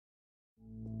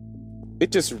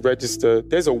it just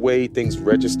registered. There's a way things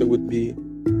register with me,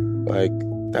 like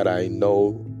that I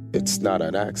know it's not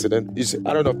an accident.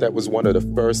 I don't know if that was one of the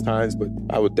first times, but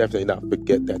I would definitely not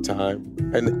forget that time.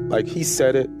 And like he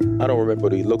said it, I don't remember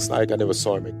what he looks like. I never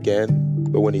saw him again.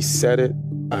 But when he said it,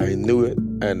 I knew it,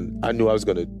 and I knew I was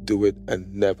going to do it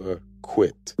and never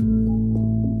quit.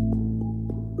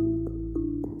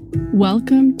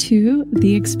 Welcome to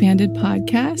the Expanded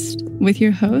Podcast with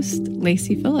your host,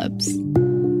 Lacey Phillips.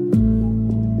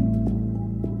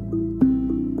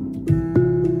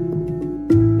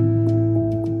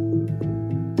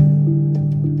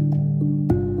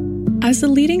 As a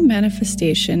leading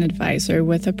manifestation advisor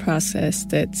with a process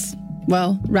that's,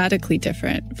 radically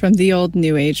different from the old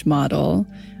New Age model,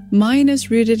 mine is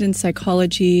rooted in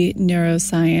psychology,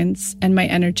 neuroscience, and my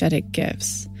energetic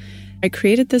gifts. I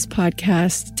created this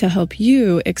podcast to help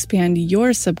you expand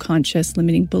your subconscious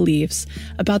limiting beliefs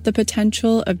about the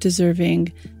potential of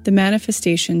deserving the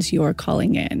manifestations you're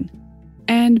calling in.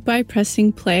 And by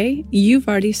pressing play, you've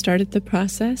already started the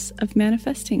process of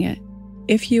manifesting it.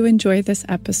 If you enjoy this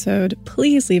episode,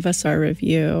 please leave us a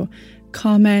review,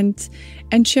 comment,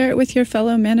 and share it with your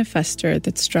fellow manifester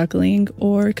that's struggling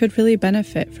or could really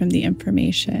benefit from the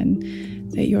information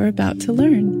that you're about to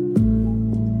learn.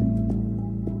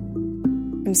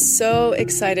 I'm so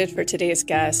excited for today's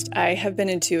guest. I have been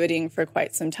intuiting for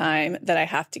quite some time that I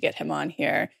have to get him on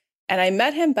here. And I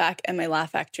met him back in my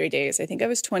Laugh Factory days. I think I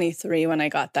was 23 when I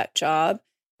got that job,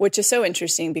 which is so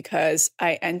interesting because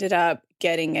I ended up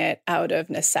getting it out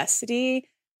of necessity.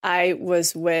 I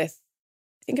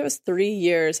think it was 3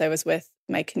 years I was with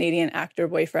my Canadian actor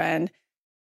boyfriend.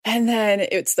 And then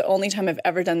it's the only time I've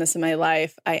ever done this in my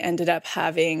life. I ended up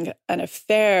having an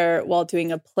affair while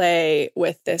doing a play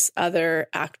with this other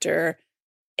actor,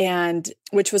 and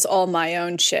which was all my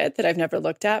own shit that I've never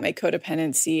looked at, my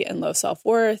codependency and low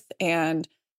self-worth. And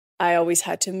I always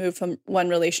had to move from one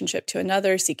relationship to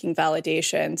another, seeking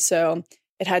validation. So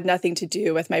it had nothing to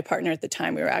do with my partner at the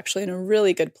time. We were actually in a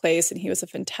really good place, and he was a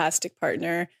fantastic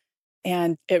partner.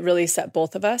 And it really set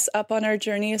both of us up on our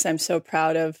journeys. I'm so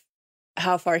proud of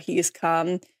how far he's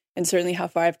come, and certainly how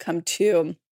far I've come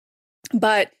too.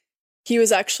 But he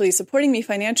was actually supporting me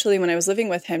financially when I was living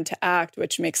with him to act,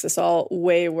 which makes this all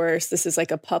way worse. This is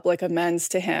like a public amends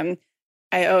to him.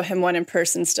 I owe him one in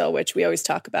person still, which we always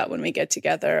talk about when we get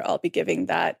together. I'll be giving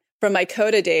that from my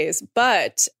Coda days.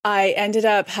 But I ended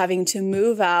up having to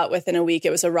move out within a week. It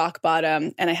was a rock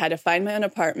bottom, and I had to find my own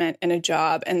apartment and a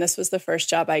job. And this was the first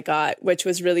job I got, which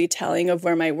was really telling of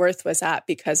where my worth was at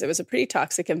because it was a pretty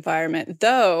toxic environment,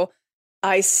 though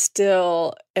I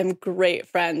still am great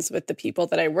friends with the people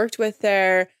that I worked with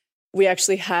there. We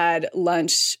actually had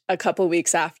lunch a couple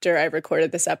weeks after I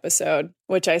recorded this episode,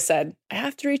 which I said, I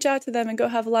have to reach out to them and go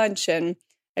have lunch. And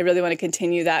I really want to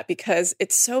continue that because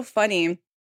it's so funny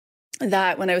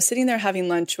that when I was sitting there having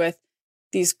lunch with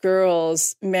these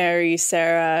girls, Mary,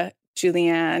 Sarah,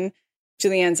 Julianne's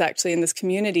actually in this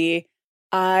community,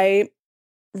 I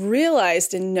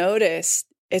realized and noticed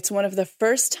it's one of the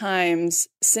first times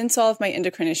since all of my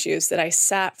endocrine issues that I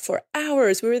sat for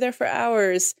hours. We were there for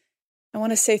hours. I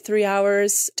want to say 3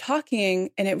 hours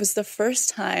talking. And it was the first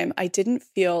time I didn't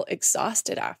feel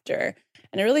exhausted after.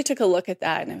 And I really took a look at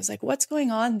that. And I was like, what's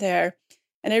going on there?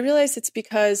 And I realized it's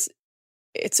because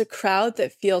it's a crowd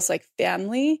that feels like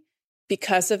family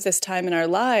because of this time in our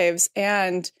lives.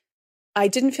 And I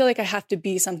didn't feel like I have to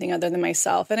be something other than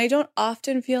myself. And I don't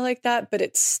often feel like that, but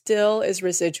it still is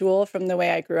residual from the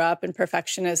way I grew up in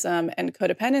perfectionism and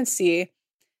codependency,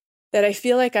 that I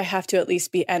feel like I have to at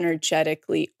least be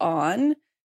energetically on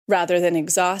rather than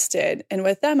exhausted. And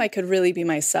with them, I could really be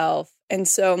myself. And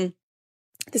so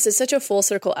this is such a full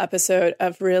circle episode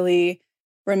of really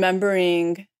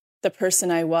remembering the person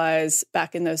I was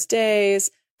back in those days,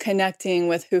 connecting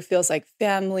with who feels like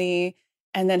family,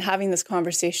 and then having this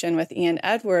conversation with Ian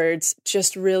Edwards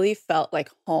just really felt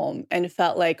like home and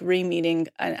felt like re-meeting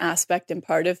an aspect and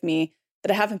part of me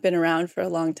that I haven't been around for a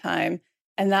long time.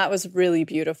 And that was really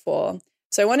beautiful.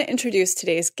 So I want to introduce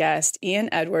today's guest, Ian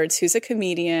Edwards, who's a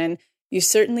comedian. You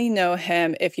certainly know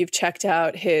him if you've checked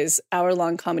out his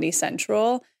hour-long Comedy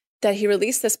Central that he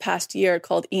released this past year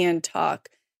called Ian Talk.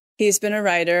 He's been a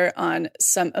writer on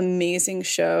some amazing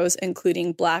shows,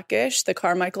 including Blackish, The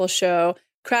Carmichael Show,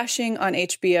 Crashing on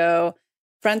HBO,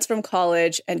 Friends from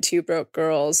College, and Two Broke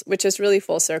Girls, which is really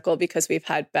full circle because we've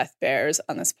had Beth Bears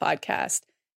on this podcast.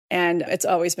 And it's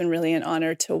always been really an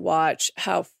honor to watch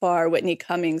how far Whitney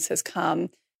Cummings has come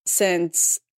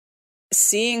since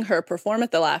seeing her perform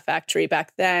at the Laugh Factory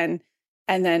back then.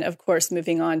 And then, of course,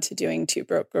 moving on to doing Two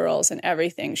Broke Girls and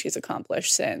everything she's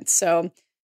accomplished since. So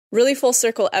really full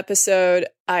circle episode.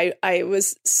 I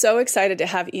was so excited to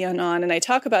have Ian on, and I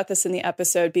talk about this in the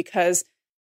episode because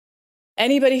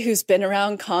anybody who's been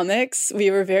around comics, we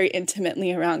were very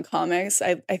intimately around comics.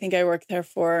 I think I worked there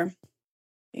for,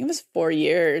 I think it was 4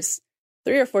 years,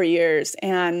 3 or 4 years,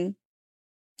 and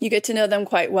you get to know them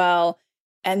quite well.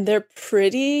 And they're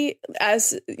pretty,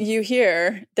 as you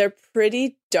hear, they're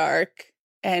pretty dark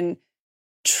and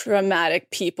traumatic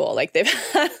people. Like they've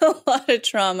had a lot of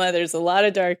trauma. There's a lot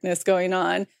of darkness going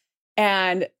on.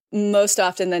 And most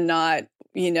often than not,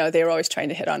 they were always trying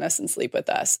to hit on us and sleep with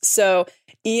us. So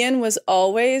Ian was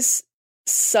always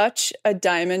such a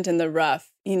diamond in the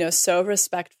rough, so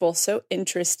respectful, so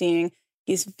interesting.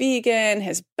 He's vegan,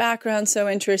 his background's so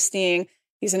interesting.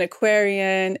 He's an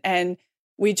Aquarian, and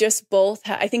we just both,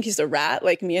 I think he's a rat,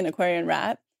 like me, an Aquarian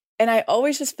rat. And I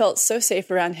always just felt so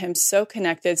safe around him, so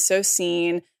connected, so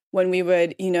seen. When we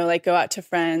would, like go out to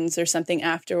friends or something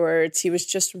afterwards, he was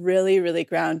just really, really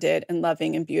grounded and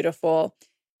loving and beautiful.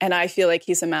 And I feel like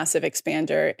he's a massive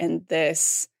expander in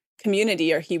this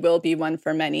community, or he will be one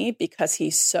for many, because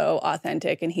he's so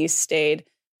authentic and he's stayed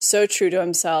so true to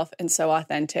himself and so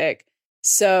authentic.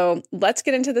 So let's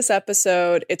get into this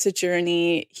episode. It's a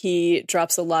journey. He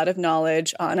drops a lot of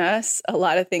knowledge on us, a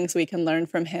lot of things we can learn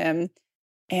from him.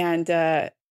 And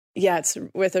it's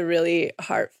with a really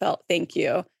heartfelt thank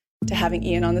you to having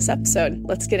Ian on this episode.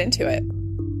 Let's get into it.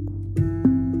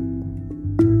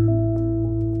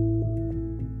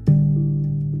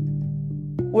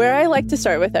 Where I like to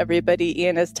start with everybody,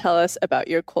 Ian, is tell us about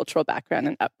your cultural background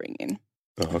and upbringing.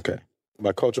 Oh, okay.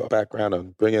 My cultural background,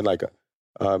 I'm bringing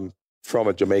from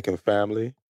a Jamaican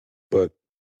family, but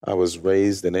I was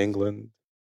raised in England.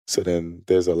 So then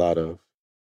there's a lot of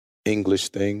English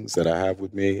things that I have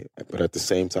with me. But at the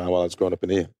same time, while I was growing up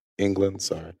in England,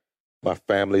 my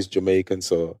family's Jamaican.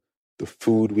 So the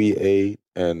food we ate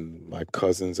and my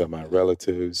cousins and my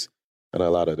relatives and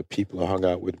a lot of the people I hung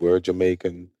out with were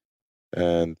Jamaican.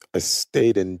 And I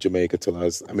stayed in Jamaica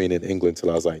in England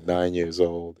till I was like 9 years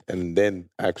old, and then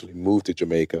actually moved to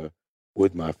Jamaica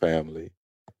with my family.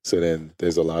 So then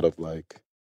there's a lot of like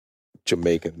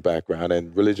Jamaican background,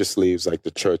 and religiously it was like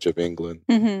the Church of England.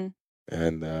 Mm-hmm.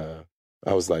 And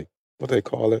I was like, what do they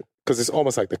call it? Because it's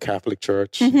almost like the Catholic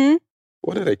Church. Mm-hmm.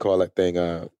 What do they call that thing?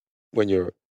 When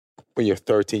you're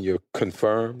 13, you're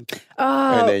confirmed,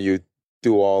 and then you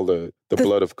do all the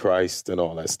blood of Christ and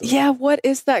all that stuff. Yeah, what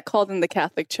is that called in the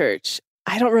Catholic Church?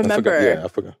 I don't remember. I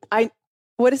forgot.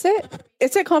 What is it?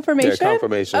 Is it confirmation? Yeah,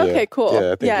 confirmation. Okay, cool.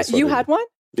 Yeah, I think you had one?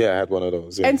 Yeah, I had one of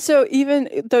those. Yeah. And so even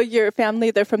though your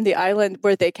family, they're from the island,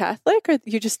 were they Catholic, or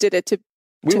you just did it to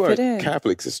we fit weren't in?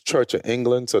 Catholics. It's Church of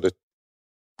England. So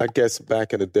I guess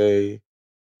back in the day,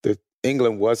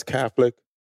 England was Catholic,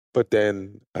 but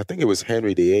then I think it was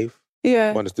Henry VIII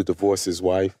wanted to divorce his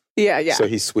wife. Yeah. So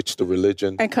he switched the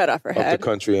religion and cut off her head of the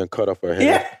country and cut off her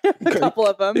head. Yeah, a couple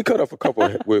of them. He cut off a couple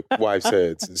of wives'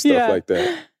 heads and stuff like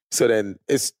that. So then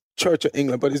it's Church of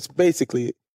England, but it's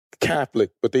basically Catholic,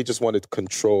 but they just wanted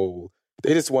control.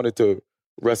 They just wanted to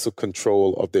wrestle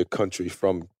control of their country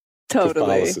from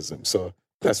Catholicism. So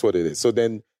that's what it is. So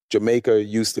then Jamaica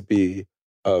used to be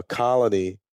a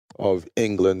colony of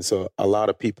England. So a lot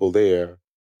of people there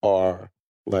are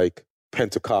like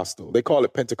Pentecostal. They call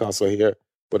it Pentecostal here,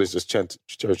 but it's just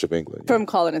Church of England. From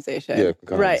colonization. Yeah,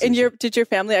 colonization. Right. And did your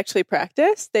family actually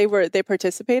practice? They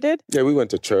participated? Yeah, we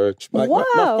went to church. Wow.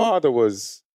 My father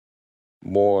was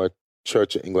more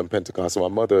Church of England Pentecostal.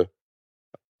 My mother,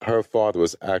 her father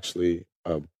was actually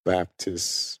a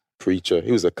Baptist preacher.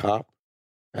 He was a cop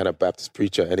and a Baptist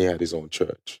preacher, and he had his own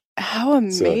church. How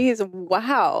amazing. So,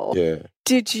 wow. Yeah.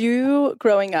 Did you,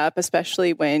 growing up,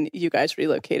 especially when you guys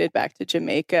relocated back to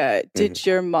Jamaica, did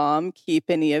your mom keep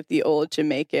any of the old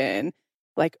Jamaican,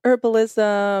 like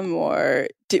herbalism, or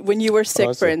when you were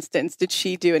sick, for instance, did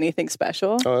she do anything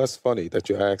special? Oh, that's funny that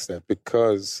you asked that,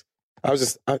 because I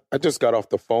just got off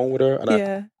the phone with her,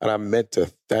 and I meant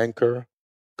to thank her,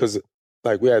 because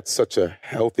like we had such a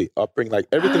healthy upbringing. Like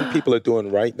everything people are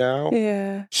doing right now,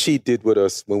 she did with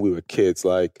us when we were kids.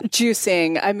 Like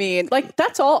juicing. I mean, like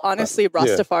that's all honestly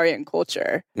Rastafarian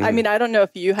culture. Mm-hmm. I mean, I don't know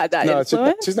if you had that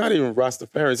influence. She's not even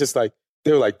Rastafarian. It's just like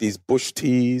they were like these bush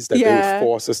teas that they would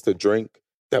force us to drink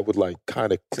that would like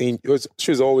kind of clean.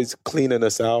 She was always cleaning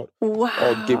us out. Wow.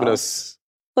 Or giving us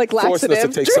like laxative forcing us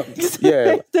to take something.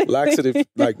 Yeah, laxative,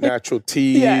 like natural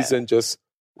teas and just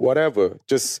whatever,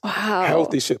 just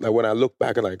healthy shit. Like when I look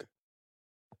back and like,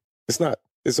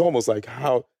 it's almost like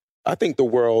how I think the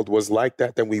world was like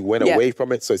that. Then we went away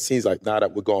from it. So it seems like now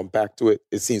that we're going back to it,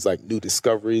 it seems like new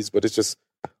discoveries, but it's just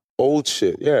old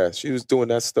shit. Yeah. She was doing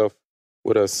that stuff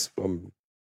with us from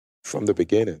from the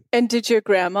beginning. And did your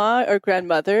grandma or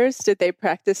grandmothers, did they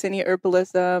practice any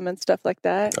herbalism and stuff like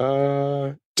that?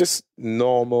 Just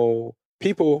normal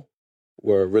people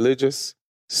were religious,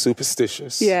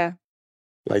 superstitious. Yeah.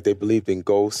 Like they believed in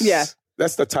ghosts. Yeah.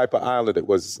 That's the type of island it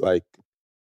was, like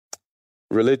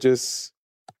religious,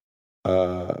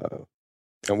 and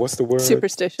what's the word?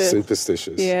 Superstitious.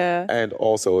 Superstitious. Yeah. And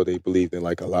also they believed in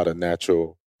like a lot of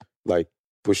natural, like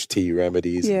bush tea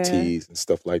remedies and teas and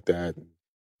stuff like that.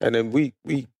 And then we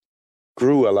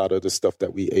grew a lot of the stuff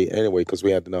that we ate anyway because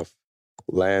we had enough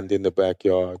land in the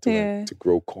backyard to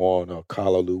grow corn or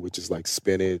callaloo, which is like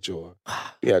spinach, or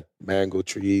we had mango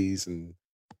trees and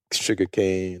sugar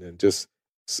cane, and just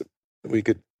we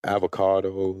could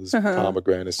avocados,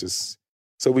 pomegranates,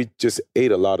 so we just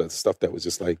ate a lot of stuff that was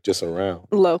just around.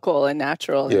 Local and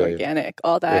natural and organic,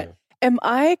 all that. Yeah. Am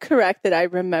I correct that I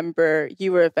remember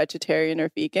you were a vegetarian or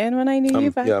vegan when I knew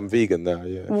you back? Yeah, I'm vegan now,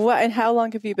 yeah. What, and how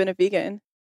long have you been a vegan?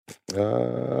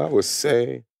 I would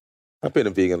say I've been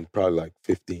a vegan probably like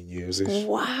 15 years-ish.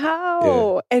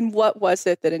 Wow. Yeah. And what was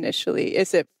it that initially,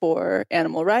 is it for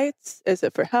animal rights? Is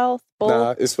it for health? Both?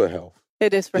 Nah, it's for health.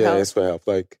 It is for health? Yeah, it's for health.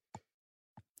 Like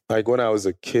when I was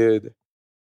a kid,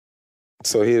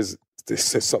 so this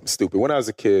is something stupid. When I was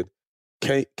a kid,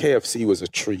 KFC was a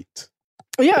treat.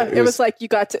 Yeah, it was like you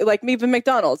got to, like even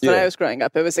McDonald's when I was growing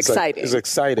up. It was exciting. It was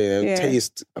exciting and it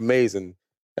tastes amazing.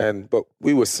 But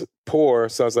we were poor,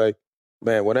 so I was like,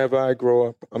 man, whenever I grow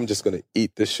up, I'm just going to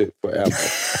eat this shit forever.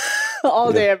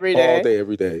 All day, every day. All day,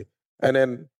 every day. And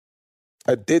then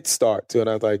I did start to,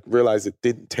 and I realized it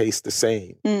didn't taste the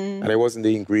same. And it wasn't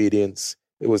the ingredients.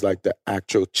 It was like the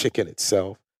actual chicken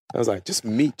itself. I was like, just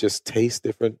meat just tastes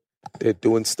different. They're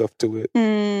doing stuff to it.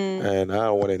 And I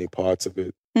don't want any parts of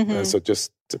it. And so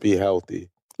just to be healthy.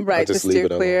 Right, to steer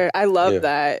clear. I love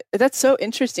that. That's so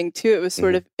interesting too. It was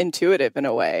sort of intuitive in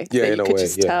a way. Yeah, that in a way. You could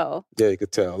just tell. Yeah, you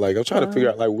could tell. Like I'm trying to figure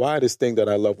out like why this thing that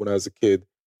I loved when I was a kid,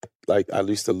 like I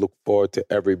used to look forward to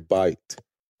every bite.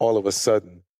 All of a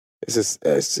sudden,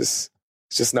 it's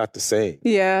just not the same.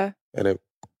 Yeah. And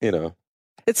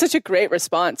it's such a great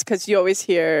response because you always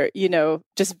hear,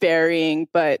 just varying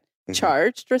but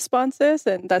charged responses,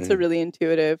 and that's a really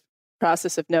intuitive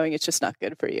process of knowing it's just not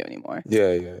good for you anymore.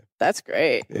 Yeah. That's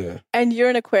great. Yeah. And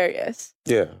you're an Aquarius.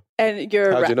 Yeah. And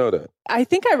you're How'd you know that? I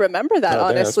think I remember that,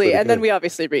 honestly. And then we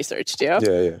obviously researched you.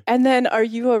 Yeah. And then are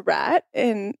you a rat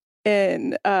in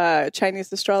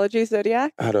Chinese astrology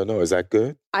zodiac? I don't know. Is that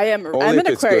good? I am. I'm an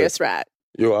Aquarius rat.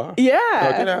 You are? Yeah.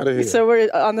 Oh, get out of here. So we're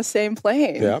on the same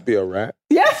plane. Yeah, I'll be a rat.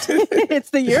 Yeah.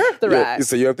 It's the year of the rat. It's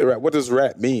the year of the rat. What does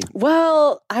rat mean?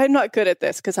 Well, I'm not good at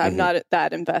this because I'm not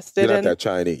that invested. You're not that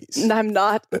Chinese. I'm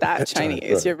not that Chinese.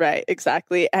 Right. You're right.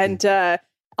 Exactly. And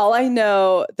all I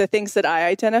know, the things that I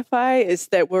identify is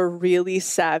that we're really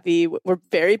savvy. We're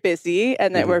very busy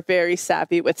and that we're very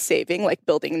savvy with saving, like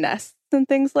building nests and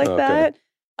things like that.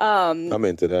 I'm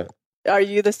into that. Are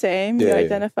you the same? Yeah, you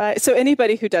identify? So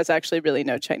anybody who does actually really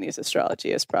know Chinese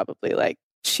astrology is probably like,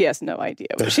 she has no idea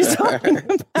what she's talking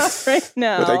about right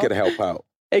now. But they could help out.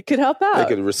 It could help out.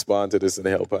 They could respond to this and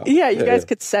help out. Yeah, you guys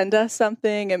could send us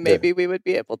something and maybe we would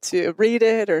be able to read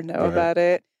it or know about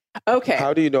it. Okay.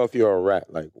 How do you know if you're a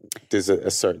rat? Like, there's a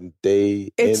certain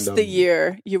day? It's the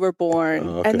year you were born.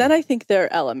 Oh, okay. And then I think there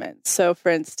are elements. So, for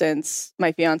instance,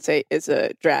 my fiance is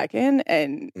a dragon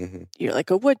and you're like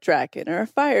a wood dragon or a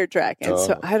fire dragon.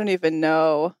 So I don't even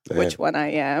know which one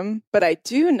I am. But I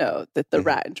do know that the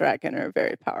rat and dragon are a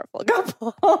very powerful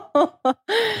couple.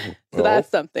 So that's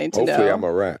something to know. Hopefully I'm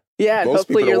a rat. Yeah, and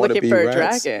hopefully you're looking for a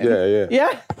dragon.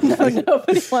 Yeah. No,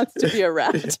 nobody wants to be a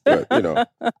rat. But,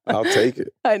 I'll take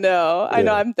it. I know.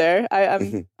 I'm there.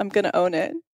 I'm going to own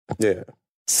it. Yeah.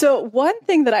 So one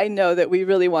thing that I know that we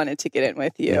really wanted to get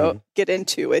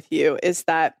into with you is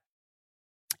that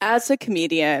as a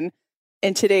comedian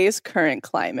in today's current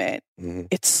climate,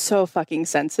 it's so fucking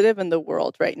sensitive in the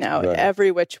world right now. Right.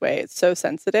 Every which way, it's so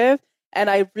sensitive. And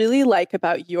I really like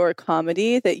about your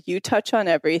comedy that you touch on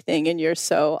everything and you're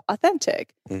so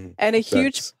authentic. And a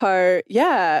huge part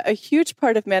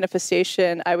of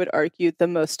manifestation, I would argue the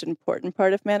most important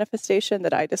part of manifestation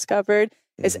that I discovered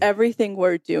is everything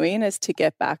we're doing is to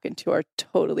get back into our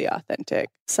totally authentic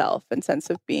self and sense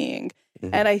of being.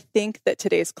 And I think that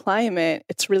today's climate,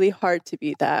 it's really hard to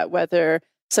be that, whether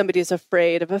somebody's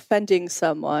afraid of offending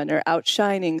someone or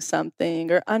outshining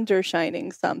something or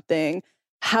undershining something.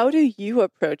 How do you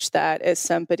approach that as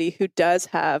somebody who does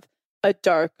have a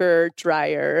darker,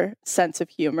 drier sense of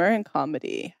humor and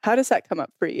comedy? How does that come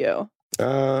up for you?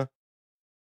 I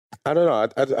don't know.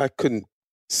 I couldn't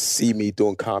see me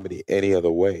doing comedy any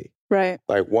other way. Right.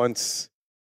 Like once,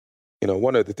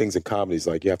 one of the things in comedy is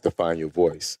like you have to find your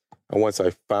voice. And once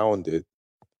I found it,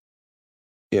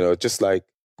 just like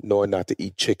knowing not to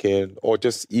eat chicken or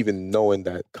just even knowing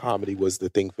that comedy was the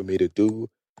thing for me to do,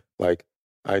 like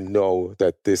I know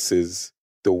that this is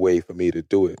the way for me to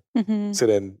do it. Mm-hmm. So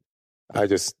then I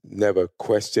just never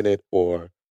question it,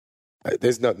 or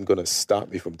there's nothing going to stop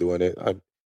me from doing it. I'm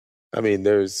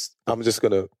just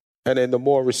going to, and then the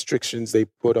more restrictions they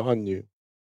put on you,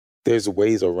 there's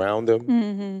ways around them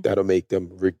Mm-hmm. that'll make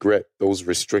them regret those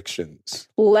restrictions.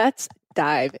 Let's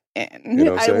dive in. You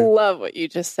know what I'm I saying? love what you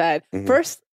just said. Mhm.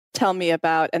 First, tell me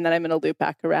about, and then I'm going to loop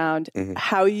back around, Mhm.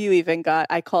 how you even got,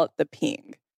 I call it the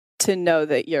ping, to know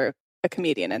that you're a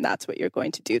comedian and that's what you're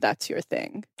going to do. That's your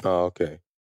thing. Oh, okay.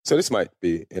 So this might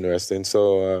be interesting.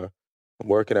 So I'm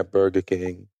working at Burger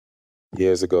King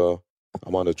years ago.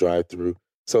 I'm on the drive-through.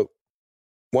 So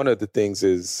one of the things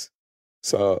is,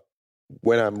 so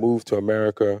when I moved to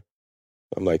America,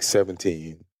 I'm like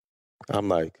 17. I'm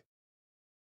like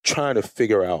trying to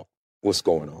figure out what's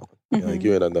going on. Like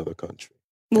you're in another country.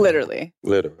 Literally.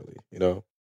 Literally, And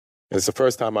it's the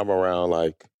first time I'm around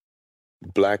like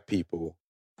Black people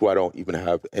who I don't even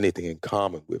have anything in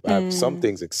common with. I have some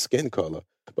things in skin color.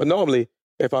 But normally,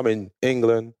 if I'm in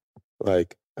England,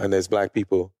 like, and there's Black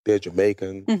people, they're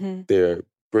Jamaican, Mm-hmm. they're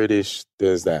British,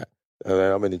 there's that. And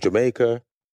then I'm in Jamaica,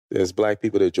 there's Black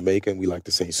people, they're Jamaican, we like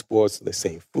the same sports, the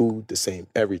same food, the same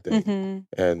everything.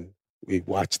 Mm-hmm. And we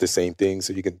watch the same things,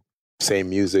 so you can, same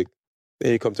music.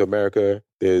 Then you come to America,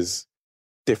 there's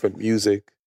different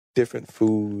music, different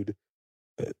food,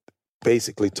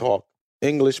 basically talk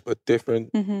English, but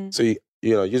different. Mm-hmm. So,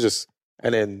 you just,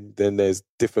 and then there's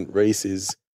different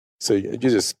races. So you're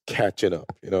just catching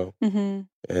up, Mm-hmm.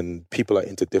 and people are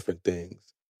into different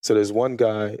things. So there's one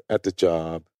guy at the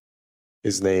job,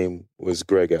 his name was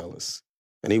Greg Ellis,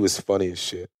 and he was funny as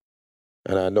shit.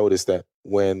 And I noticed that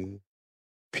when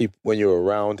you're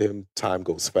around him, time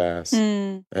goes fast,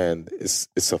 and it's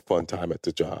a fun time at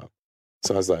the job.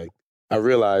 So I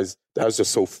realized that I was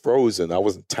just so frozen. I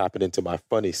wasn't tapping into my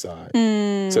funny side.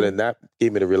 So then that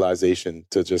gave me the realization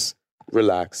to just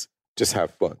relax, just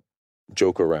have fun,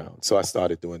 joke around. So I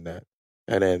started doing that.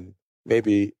 And then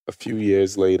maybe a few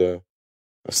years later,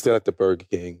 I'm still at the Burger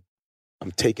King.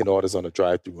 I'm taking orders on a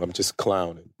drive-thru. I'm just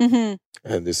clowning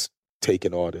and just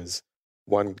taking orders.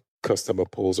 One customer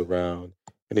pulls around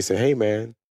and he said, "Hey,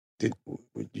 man, did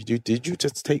you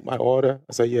just take my order?"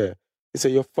 I said, "Yeah." He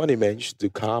said, "You're funny, man. You should do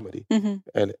comedy."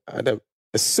 And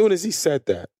as soon as he said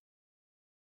that,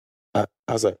 I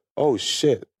was like, "Oh,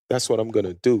 shit, that's what I'm going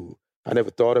to do." I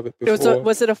never thought of it before.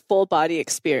 Was it a full body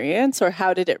experience, or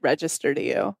how did it register to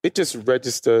you? It just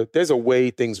registered. There's a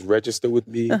way things register with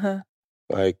me,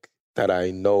 like that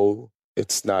I know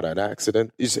it's not an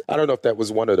accident. I don't know if that was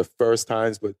one of the first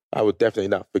times, but I would definitely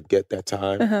not forget that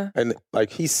time. And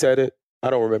like he said it, I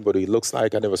don't remember what he looks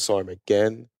like. I never saw him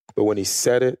again. But when he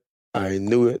said it, I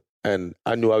knew it, and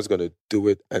I knew I was going to do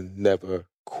it and never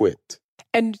quit.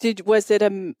 And was it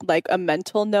a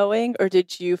mental knowing, or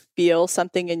did you feel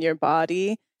something in your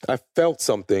body? I felt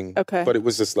something, okay, but it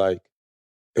was just like,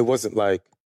 it wasn't like,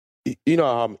 you know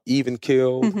how I'm even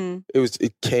killed?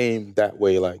 It came that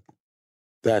way, like,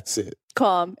 that's it.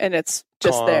 Calm, and it's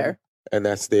just Calm, there. And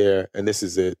that's there, and this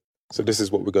is it. So this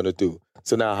is what we're going to do.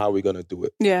 So now how are we going to do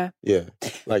it? Yeah. Yeah.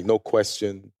 Like no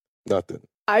question, nothing.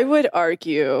 I would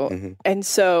argue, and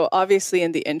so obviously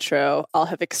in the intro, I'll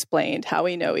have explained how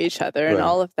we know each other and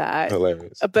all of that.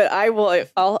 Hilarious. But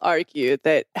I'll argue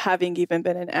that having even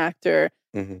been an actor,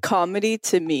 comedy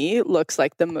to me looks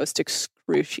like the most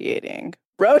excruciating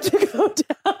road to go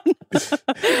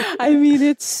down. I mean,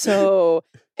 it's so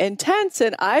intense.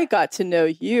 And I got to know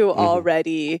you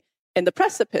already in the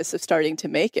precipice of starting to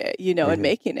make it, and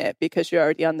making it because you're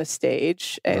already on the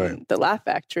stage and the Laugh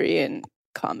Factory and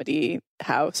Comedy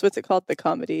House. What's it called? The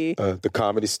Comedy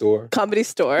Store. Comedy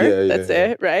Store. That's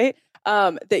it, right?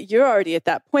 That you're already at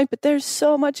that point, but there's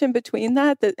so much in between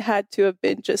that had to have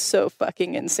been just so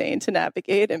fucking insane to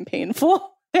navigate and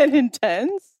painful and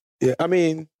intense. Yeah, I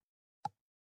mean,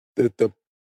 the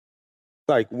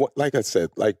like I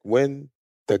said, like when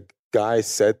the guy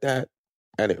said that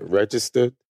and it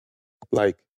registered,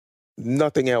 like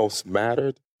nothing else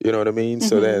mattered. You know what I mean?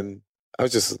 So then I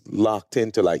was just locked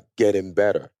into like getting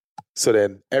better. So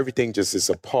then everything just is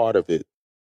a part of it.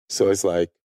 So it's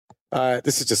like,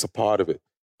 this is just a part of it.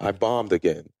 I bombed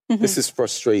again. This is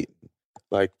frustrating.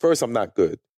 Like first I'm not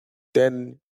good.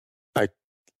 Then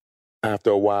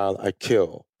after a while I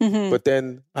kill. But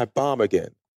then I bomb again.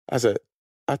 I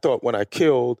thought when I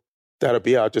killed, that'll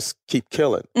be, I'll just keep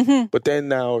killing. But then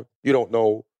now you don't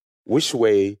know which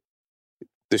way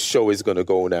the show is going to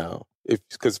go now.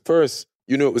 Because first,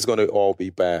 you knew it was going to all be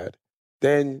bad.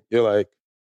 Then you're like,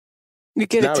 You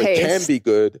get now a taste. It can be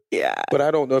good, Yeah. but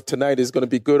I don't know if tonight is going to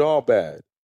be good or bad.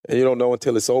 And you don't know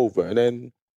until it's over.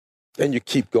 And then you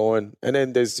keep going. And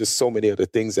then there's just so many other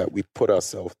things that we put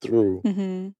ourselves through.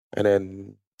 Mm-hmm.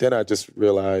 And then I just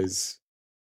realized,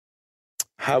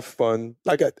 have fun.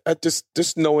 Like I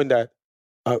just knowing that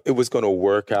it was going to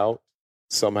work out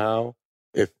somehow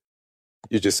if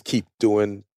you just keep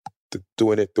doing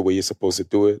it the way you're supposed to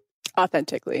do it.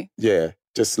 Authentically. Yeah.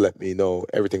 Just let me know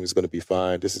everything was going to be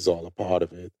fine. This is all a part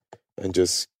of it. And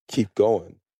just keep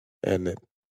going and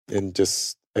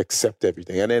just accept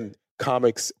everything. And then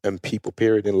comics and people,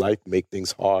 period, in life make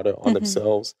things harder on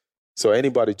themselves. So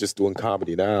anybody just doing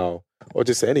comedy now or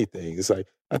just anything, it's like,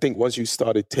 I think once you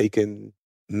started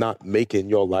not making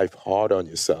your life hard on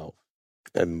yourself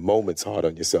and moments hard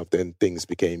on yourself, then things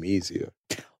became easier.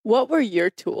 What were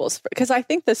your tools? Because I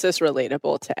think this is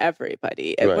relatable to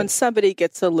everybody. Right. When somebody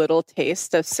gets a little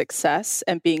taste of success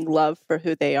and being loved for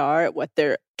who they are, what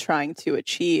they're trying to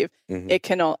achieve, it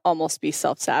can almost be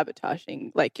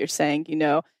self-sabotaging. Like you're saying,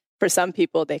 for some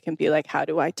people, they can be like, how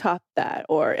do I top that?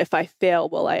 Or if I fail,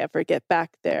 will I ever get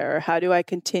back there? Or how do I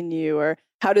continue? Or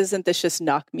how doesn't this just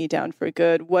knock me down for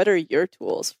good? What are your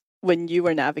tools when you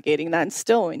were navigating that and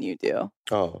still when you do?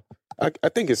 Oh, I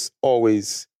think it's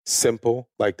always simple.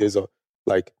 Like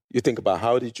you think about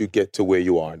how did you get to where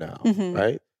you are now,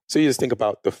 right? So you just think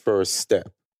about the first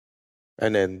step.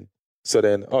 And so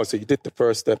you did the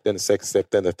first step, then the second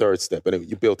step, then the third step, and then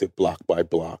you built it block by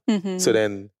block. So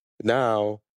then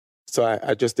now,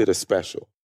 I just did a special,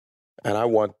 and I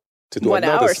want to do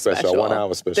another special, a 1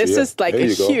 hour special. This is like a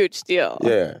huge deal.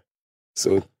 Yeah.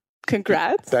 So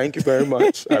congrats. Thank you very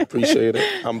much. I appreciate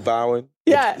it. I'm bowing.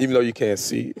 Yeah. Even though you can't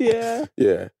see. Yeah.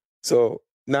 Yeah. So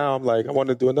now I'm like, I want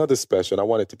to do another special. And I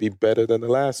want it to be better than the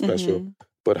last special.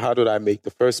 But how did I make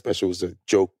the first special? It was a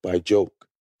joke by joke.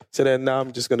 So then now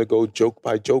I'm just going to go joke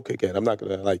by joke again. I'm not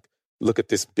going to look at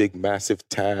this big, massive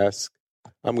task.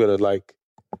 I'm going to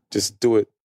just do it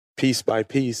piece by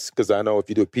piece, because I know if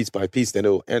you do it piece by piece, then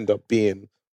it'll end up being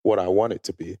what I want it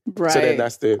to be. Right. So then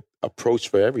that's the approach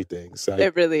for everything. So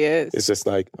it really is. It's just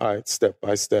all right, step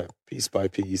by step, piece by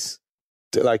piece.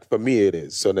 For me, it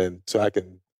is. So I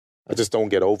just don't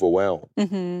get overwhelmed.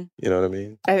 You know what I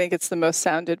mean? I think it's the most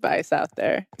sound advice out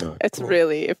there. No, it's cool.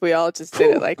 Really, if we all just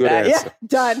did it like that. Answer. Yeah,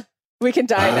 done. We can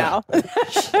die now.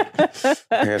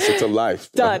 Answer to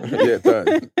life. Done. Yeah,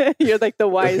 done. You're like the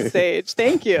wise sage.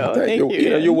 Thank you. Thank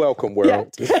you. You're welcome,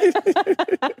 world. Yeah.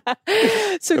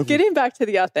 So getting back to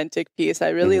the authentic piece, I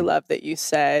really love that you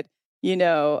said,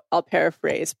 I'll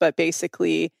paraphrase, but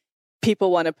basically people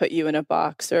want to put you in a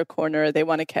box or a corner. They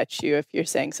want to catch you if you're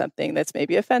saying something that's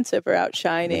maybe offensive or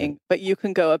outshining, but you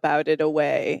can go about it a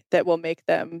way that will make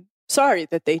them sorry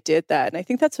that they did that. And I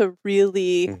think that's a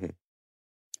really...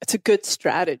 It's a good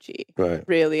strategy, right?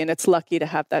 Really, and it's lucky to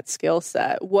have that skill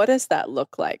set. What does that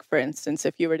look like, for instance,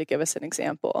 if you were to give us an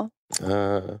example?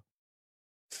 I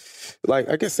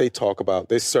guess they talk about,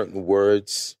 there's certain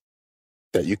words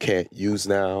that you can't use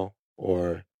now,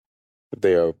 or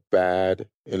they are bad,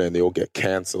 and then they'll get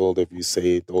canceled if you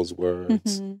say those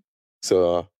words.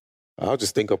 So I'll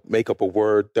just make up a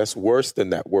word that's worse than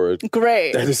that word.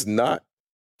 Great. That is not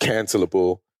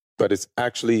cancelable, but it's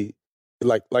actually...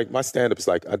 Like my stand-up is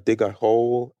I dig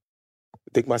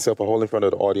myself a hole in front of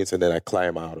the audience, and then I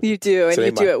climb out of it. You do, and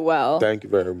you do it well. Thank you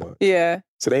very much. Yeah.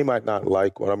 So they might not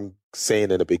like what I'm saying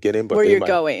in the beginning, but where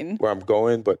I'm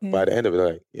going, but by the end of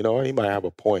it, he might have a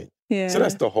point. Yeah. So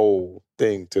that's the whole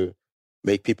thing, to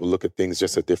make people look at things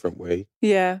just a different way.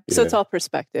 Yeah. So it's all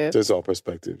perspective. It's all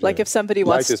perspective. If somebody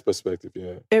wants... Life is perspective,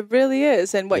 yeah. It really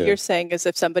is. And what you're saying is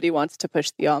if somebody wants to push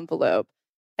the envelope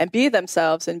and be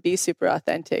themselves and be super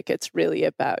authentic, it's really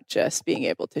about just being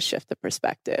able to shift the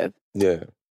perspective. Yeah.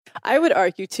 I would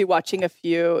argue too, watching a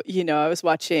few,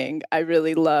 I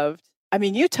really loved,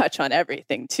 you touch on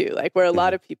everything too, where a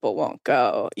lot of people won't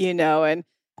go, and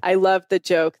I love the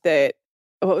joke that,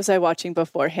 what was I watching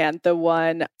beforehand? The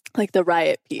one, the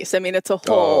riot piece. It's a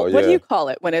whole, what do you call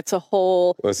it? When it's a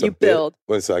whole, build.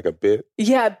 When it's like a bit?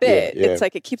 Yeah, bit. Yeah. It's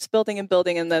it keeps building and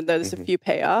building, and then there's a few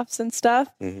payoffs and stuff.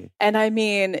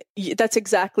 And that's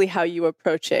exactly how you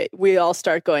approach it. We all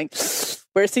start going,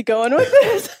 where's he going with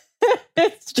this?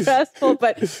 It's stressful,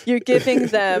 but you're giving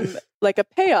them a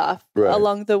payoff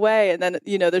along the way. And then,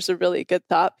 there's a really good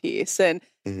thought piece. And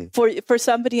for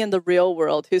somebody in the real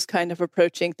world who's kind of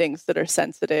approaching things that are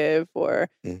sensitive or,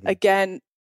 again,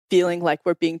 feeling like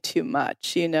we're being too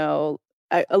much, a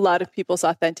lot of people's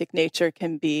authentic nature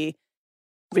can be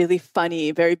really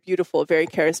funny, very beautiful, very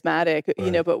charismatic,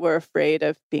 but we're afraid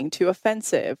of being too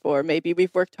offensive, or maybe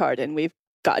we've worked hard and we've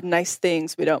gotten nice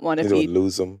things. We don't want to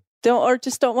lose them.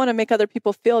 don't want to make other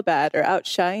people feel bad or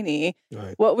outshiny.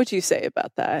 Right. What would you say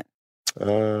about that?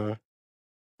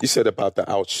 You said about the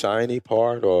outshiny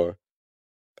part, or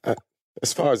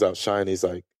as far as outshiny is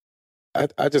like,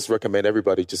 I just recommend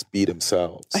everybody just be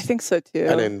themselves. I think so too.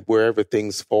 And then wherever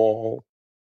things fall,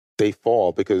 they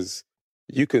fall, because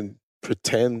you can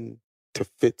pretend to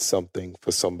fit something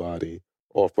for somebody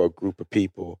or for a group of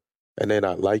people, and they're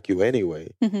not like you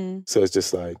anyway. Mm-hmm. So it's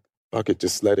just like, I could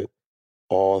just let it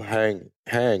all hang.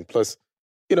 Plus,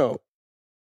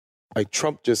 like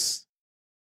Trump just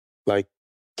like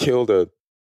killed a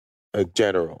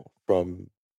general from,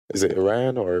 is it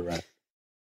Iran or Iraq?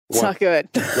 It's not good.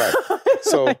 Right.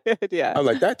 So good, yeah. I'm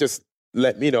like, that just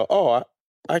let me know,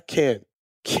 I can't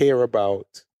care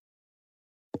about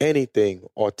anything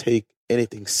or take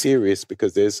anything serious,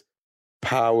 because there's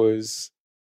powers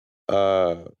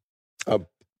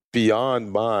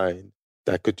beyond mine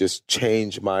that could just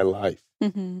change my life.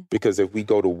 Mm-hmm. Because if we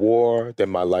go to war, then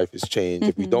my life is changed. Mm-hmm.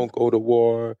 If we don't go to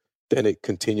war, then it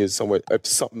continues somewhere.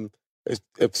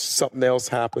 If something else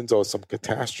happens or some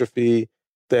catastrophe,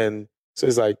 then so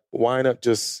it's like, why not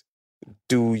just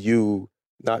do you,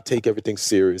 not take everything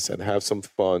serious and have some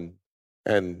fun?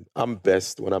 And I'm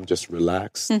best when I'm just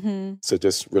relaxed. Mm-hmm. So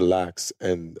just relax,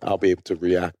 and I'll be able to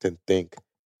react and think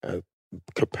at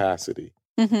capacity.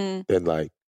 Mm-hmm. Then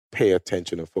like pay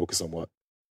attention and focus on what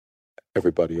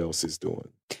everybody else is doing.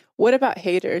 What about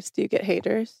haters? Do you get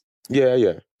haters?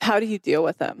 Yeah. How do you deal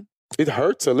with them? It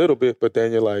hurts a little bit, but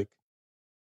then you're like,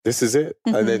 this is it.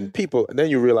 Mm-hmm. And then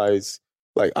you realize,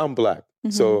 like, I'm Black.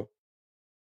 Mm-hmm. So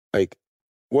like,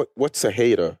 what's a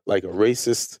hater? Like a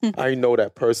racist? Mm-hmm. I know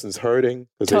that person's hurting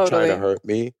because they're trying to hurt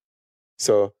me.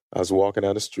 So I was walking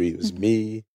down the street. It was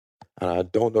me. And I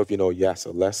don't know if you know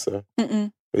Yasser Lesser,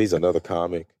 but he's another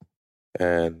comic.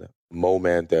 And Mo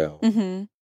Mandel. Mm-hmm.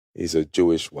 He's a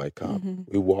Jewish white comic.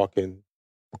 Mm-hmm. We walking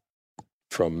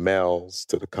from Mel's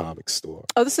to the comic store.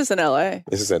 Oh, this is in L.A.?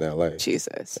 This is in L.A.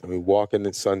 Jesus. And we walk in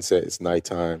the sunset. It's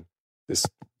nighttime. This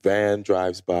van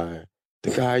drives by.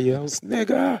 The guy yells,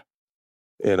 nigga.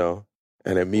 And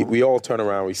then we all turn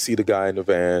around. We see the guy in the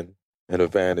van, and the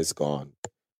van is gone.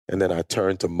 And then I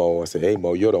turn to Mo. I say, hey,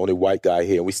 Mo, you're the only white guy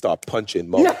here. And we start punching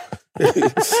Mo.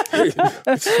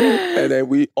 And then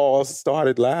we all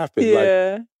started laughing.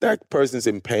 Yeah. Like, that person's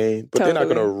in pain, but they're not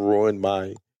going to ruin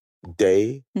my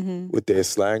day with their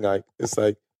slang. It's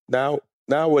like, now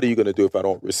what are you going to do if I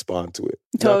don't respond to it?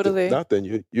 Totally.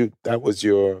 Nothing. You that was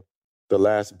the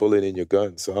last bullet in your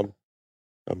gun. So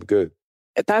I'm good.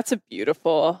 That's a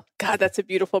beautiful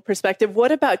perspective.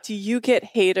 What about, do you get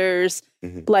haters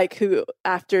like who,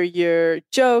 after your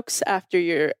jokes,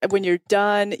 when you're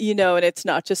done, and it's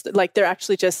not just like they're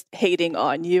actually just hating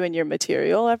on you and your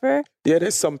material ever? Yeah,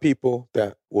 there's some people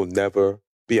that will never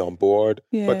be on board,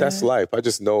 but that's life. I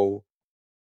just know,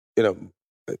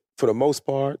 for the most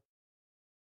part,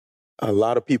 a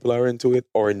lot of people are into it,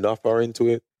 or enough are into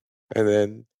it. And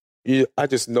then I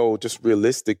just know, just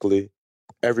realistically,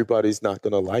 everybody's not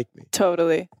going to like me.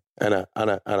 Totally. And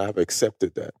I've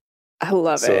accepted that. I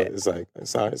love it. So it's like,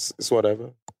 it's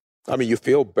whatever. I mean, you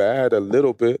feel bad a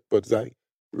little bit, but it's like,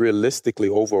 realistically,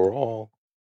 overall,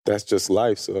 that's just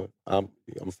life. So I'm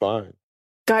fine.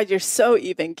 God, you're so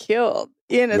even keeled.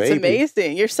 Ian, it's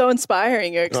amazing. You're so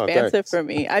inspiring. You're expansive for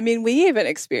me. I mean, we even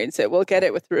experience it. We'll get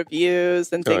it with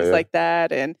reviews and things like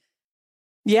that. And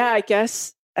yeah, I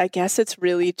guess it's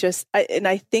really just, and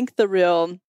I think the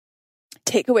real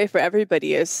takeaway for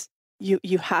everybody is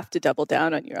you have to double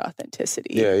down on your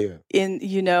authenticity. Yeah.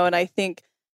 And I think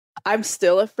I'm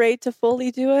still afraid to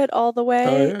fully do it all the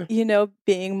way.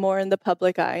 Being more in the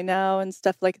public eye now and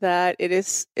stuff like that.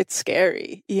 It's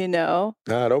scary, Nah,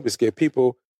 don't be scared.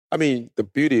 People, I mean, the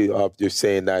beauty of you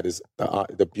saying that is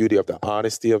the beauty of the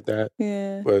honesty of that.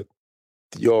 Yeah. But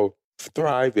you're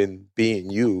thriving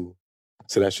being you,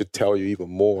 so that should tell you even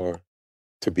more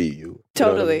to be you.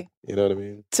 Totally. You know what I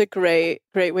mean? It's a great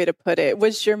way to put it.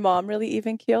 Was your mom really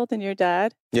even keeled, and your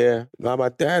dad? Yeah. Now my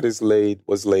dad was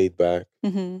laid back.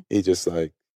 Mm-hmm. He just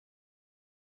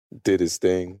did his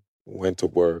thing, went to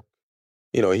work.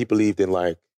 He believed in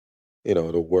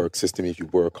the work system. If you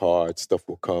work hard, stuff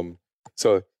will come.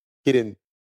 So he didn't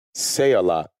say a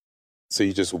lot. So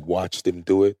you just watched him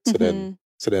do it. So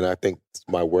then I think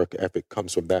my work ethic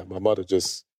comes from that. My mother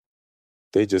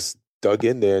they just dug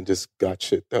in there and just got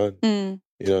shit done.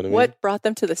 You know what I mean? What brought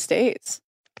them to the States?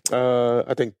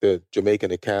 I think the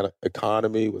Jamaican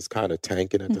economy was kind of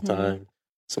tanking at the time.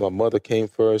 So my mother came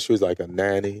first. She was like a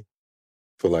nanny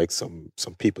for some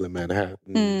people in Manhattan.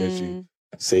 Then she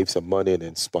saved some money and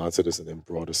then sponsored us and then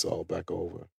brought us all back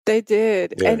over. They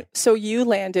did. Yeah. And so you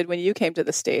landed when you came to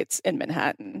the States in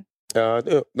Manhattan.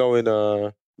 No, in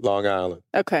Long Island.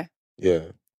 Okay.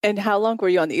 Yeah. And how long were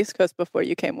you on the East Coast before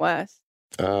you came west?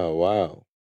 Oh, wow.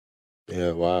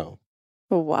 Yeah, wow.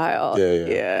 A while.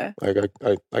 Yeah.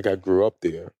 Like I grew up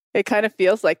there. It kind of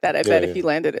feels like that, I bet, if you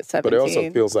landed at 17. But it also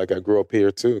feels like I grew up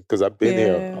here, too, because I've been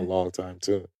here a long time,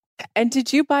 too. And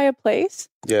did you buy a place?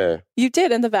 Yeah. You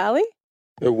did, in the Valley?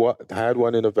 I had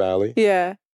one in the Valley.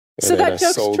 Yeah. So that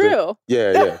joke's true.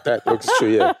 Yeah, that joke's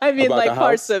true, yeah. I mean, like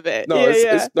parts of it. No,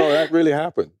 no, that really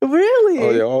happened. Really? Oh,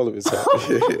 yeah, all of it's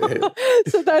happened.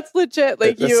 So that's legit.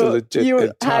 Like you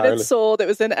had it sold, it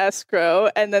was in escrow,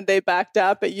 and then they backed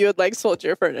out, but you had like sold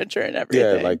your furniture and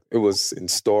everything. Yeah, like it was in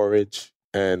storage,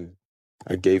 and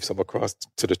I gave some across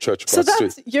to the church across the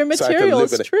street. Your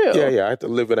material's true. Yeah, I had to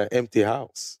live in an empty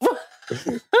house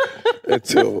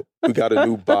until we got a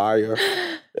new buyer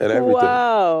and everything.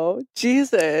 Wow,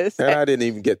 Jesus. And I didn't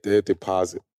even get the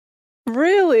deposit.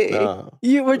 Really?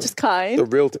 You were just kind? The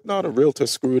realtor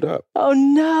screwed up. Oh,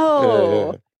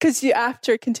 no. Because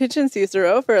after contingencies are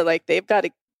over, like you got to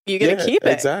keep it.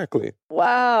 Exactly.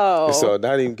 Wow. So I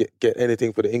didn't even get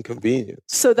anything for the inconvenience.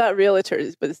 So that realtor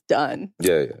was done.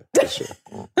 Yeah, for sure.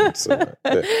 So,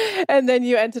 And then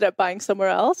you ended up buying somewhere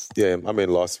else? Yeah, I'm in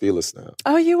Los Feliz now.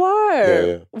 Oh, you are?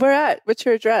 Yeah. Where at? What's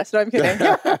your address? No, I'm kidding.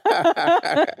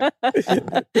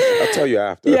 I'll tell you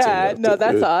after.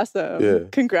 That's awesome. Yeah.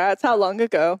 Congrats. How long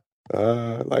ago?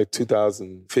 Like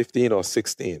 2015 or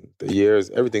 16. The years,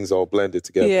 everything's all blended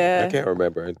together. Yeah. I can't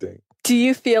remember anything.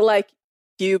 you feel like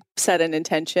you set an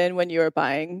intention when you were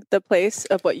buying the place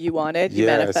of what you wanted? You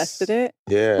manifested it?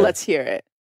 Yeah. Let's hear it.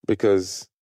 Because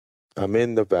I'm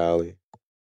in the Valley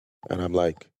and I'm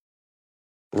like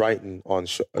writing on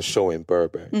a show in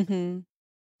Burbank. Mm-hmm.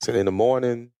 So in the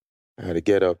morning, I had to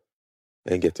get up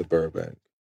and get to Burbank.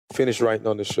 Finish writing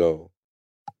on the show.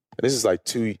 And this is like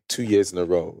two years in a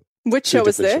row. Which show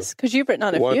was this? Because you've written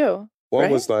on a few. One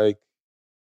right? was like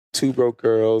Two Broke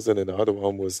Girls, and then the other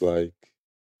one was like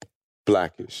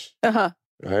Blackish. Uh-huh.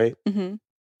 Right? Mm-hmm.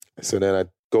 So then I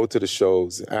go to the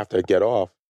shows. After I get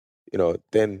off,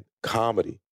 then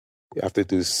comedy. You have to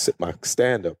do my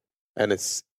stand-up. And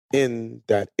it's in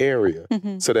that area.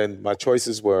 Mm-hmm. So then my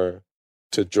choices were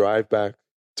to drive back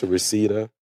to Reseda,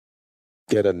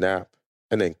 get a nap,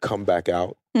 and then come back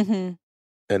out, mm-hmm.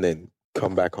 and then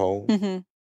come back home, mm-hmm.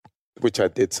 which I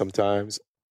did sometimes.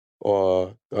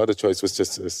 Or the other choice was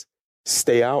just to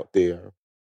stay out there.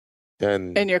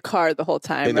 And in your car the whole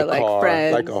time, in or the like car,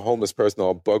 friends. like a homeless person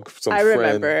or bug some I friends.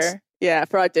 remember,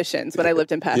 for auditions when I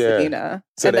lived in Pasadena,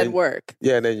 and then work.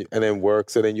 Yeah, and then work.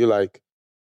 So then you like,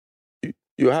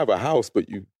 you have a house, but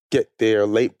you get there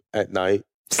late at night,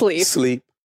 sleep,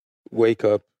 wake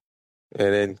up,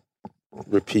 and then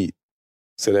repeat.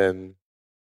 So then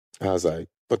I was like,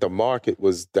 but the market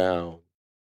was down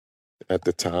at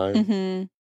the time. Mm-hmm.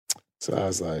 So I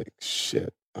was like,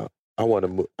 shit, I want to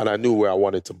move. And I knew where I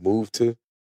wanted to move to.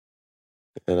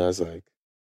 And I was like,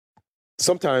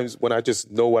 sometimes when I just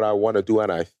know what I want to do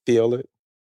and I feel it,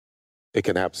 it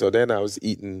can happen. So then I was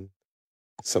eating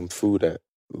some food at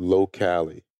Low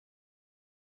Cali.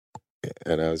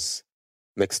 And I was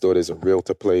next door, there's a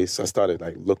realtor place. I started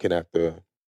like looking at the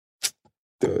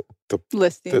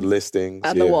listings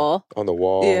on the wall. On the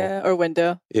wall. Yeah, or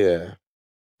window. Yeah.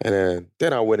 And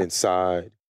then I went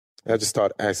inside. I just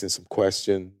started asking some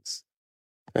questions.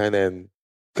 And then,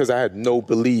 because I had no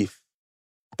belief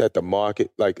that the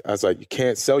market, like, I was like, you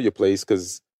can't sell your place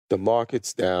because the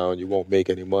market's down. You won't make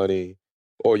any money,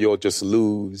 or you'll just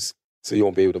lose. So you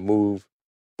won't be able to move.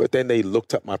 But then they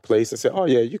looked up my place and said, oh,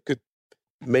 yeah, you could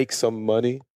make some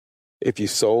money if you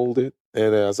sold it.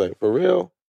 And then I was like, for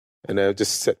real? And then I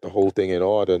just set the whole thing in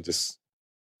order and just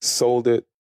sold it.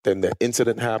 Then the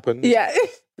incident happened. Yeah.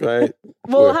 Right?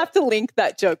 We'll have to link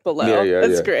that joke below. Yeah,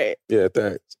 That's great. Yeah,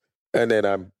 thanks. And then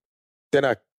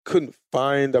I couldn't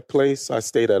find a place. I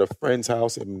stayed at a friend's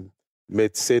house in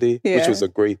Mid-City, which was a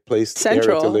great place area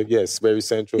to live. Yes, very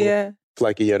central. Yeah. For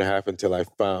like a year and a half until I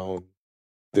found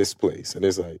this place. And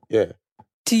it's like, yeah.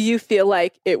 Do you feel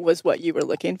like it was what you were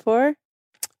looking for?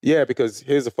 Yeah, because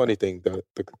here's the funny thing.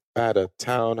 I had a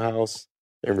townhouse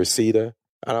in Reseda.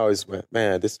 And I always went,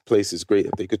 man, this place is great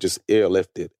if they could just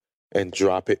airlift it and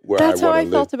drop it where I want to live. That's how I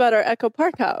felt about our Echo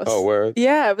Park house. Oh, word?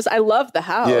 Yeah, I love the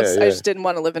house. Yeah. I just didn't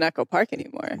want to live in Echo Park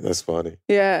anymore. That's funny.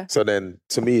 Yeah. So then,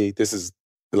 to me, this is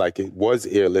like it was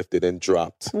airlifted and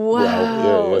dropped.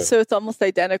 Wow. Yeah. So it's almost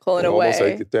identical in a way.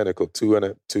 Almost identical. 2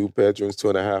 bedrooms,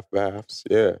 2.5 baths.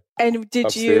 Yeah. And did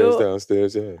Upstairs,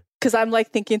 downstairs, yeah. Because I'm like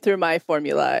thinking through my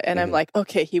formula and I'm like,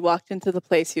 okay, he walked into the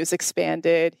place, he was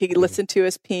expanded. He listened to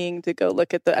his ping to go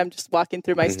look at I'm just walking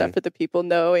through my stuff for the people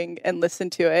knowing and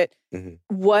listen to it. Mm-hmm.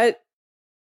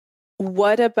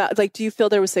 What about, like, do you feel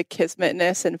there was a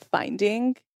kismetness in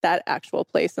finding that actual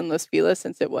place in Los Feliz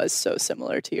since it was so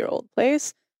similar to your old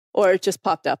place? Or it just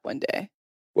popped up one day?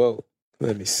 Well,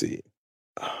 let me see.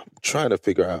 I'm trying to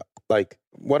figure out, like,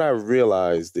 what I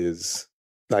realized is,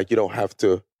 like, you don't have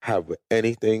to have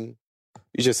anything.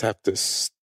 You just have to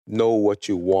know what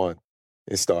you want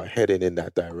and start heading in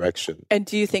that direction. And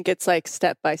do you think it's like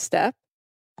step by step?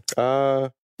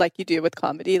 Like you do with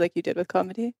comedy, like you did with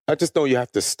comedy? I just know you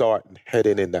have to start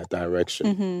heading in that direction.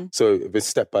 Mm-hmm. So if it's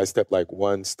step by step, like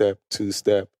 1 step, 2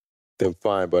 step, then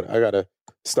fine. But I got to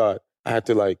start. I had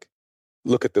to like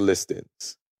look at the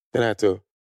listings. Then I had to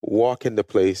walk in the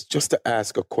place just to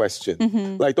ask a question.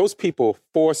 Mm-hmm. Like those people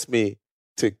forced me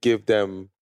to give them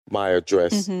my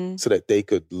address Mm-hmm. so that they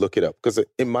could look it up. Because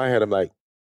in my head, I'm like,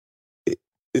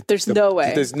 There's no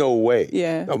way. There's no way.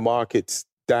 Yeah. The market's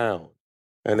down.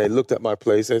 And they looked at my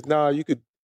place and said, nah, you could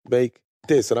make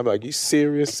this. And I'm like, you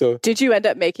serious? So Did you end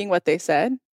up making what they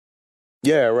said?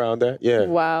 yeah, around that. Yeah.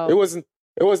 Wow. It wasn't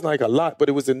like a lot, but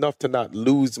it was enough to not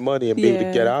lose money and be able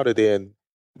to get out of there and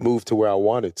move to where I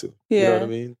wanted to. You know what I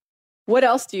mean? What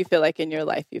else do you feel like in your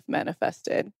life you've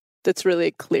manifested that's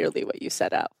really clearly what you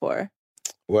set out for?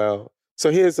 Well,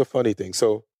 so here's the funny thing.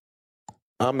 So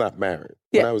I'm not married.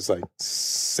 Yeah. When I was like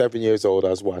 7 years old, I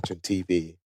was watching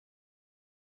TV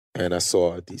and I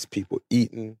saw these people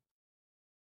eating.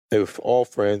 They were all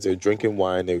friends. They were drinking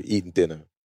wine. They were eating dinner.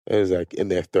 It was like in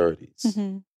their 30s. Mm-hmm.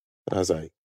 And I was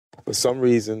like, for some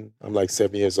reason, I'm like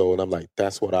 7 years old. And I'm like,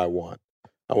 that's what I want.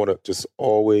 I want to just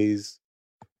always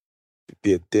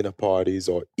be at dinner parties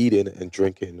or eating and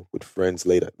drinking with friends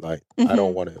late at night. Mm-hmm. I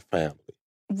don't want a family.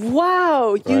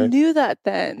 Wow. You Right? knew that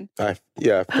then. I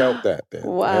felt that then.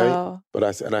 Wow. Right? But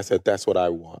I said, that's what I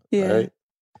want. Yeah. Right?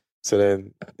 So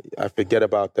then I forget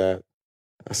about that.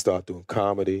 I start doing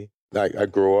comedy. Like I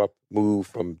grew up,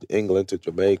 moved from England to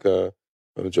Jamaica,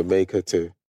 from Jamaica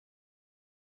to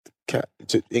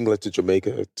England to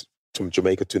Jamaica, from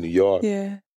Jamaica to New York.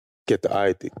 Yeah. Get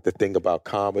the thing about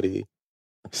comedy,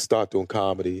 start doing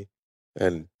comedy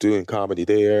and doing comedy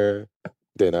there.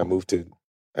 Then I moved to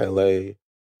LA.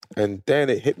 And then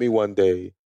it hit me one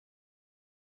day,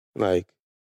 like,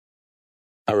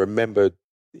 I remembered,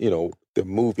 the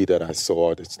movie that I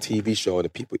saw, this TV show, and the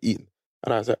people eating.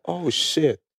 And I was like, oh,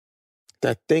 shit,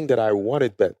 that thing that I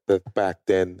wanted back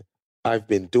then, I've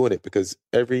been doing it because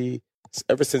ever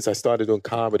since I started doing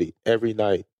comedy, every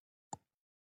night,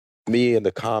 me and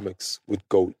the comics would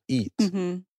go eat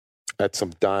Mm-hmm. at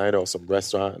some diner or some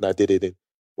restaurant. And I did it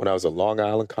when I was a Long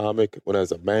Island comic, when I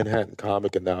was a Manhattan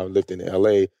comic, and now I lived in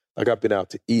LA. Like I've been out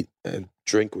to eat and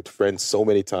drink with friends so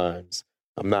many times.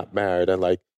 I'm not married. And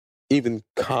like even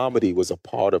comedy was a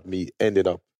part of me ending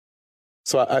up.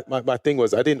 So my thing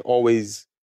was I didn't always.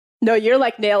 No, you're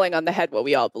like nailing on the head what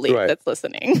we all believe that's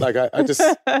listening. Like I just,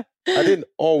 I didn't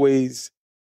always,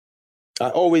 I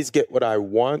always get what I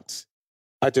want.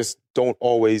 I just don't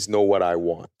always know what I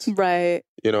want. Right.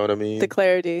 You know what I mean? The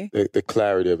clarity. The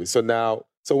clarity of it. So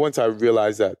once I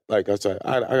realized that, like I said,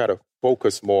 I got to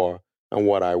focus more on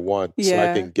what I want so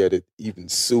I can get it even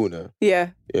sooner. Yeah.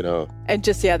 And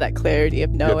just, that clarity of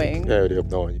knowing. The clarity of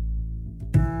knowing.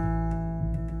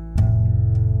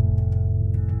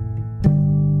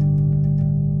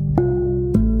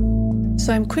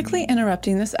 So I'm quickly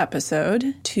interrupting this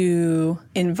episode to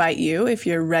invite you, if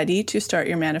you're ready to start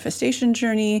your manifestation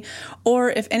journey,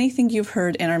 or if anything you've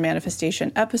heard in our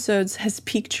manifestation episodes has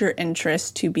piqued your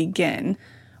interest to begin.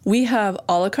 We have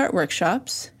a la carte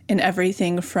workshops in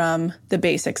everything from the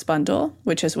basics bundle,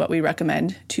 which is what we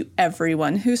recommend to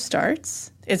everyone who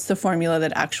starts. It's the formula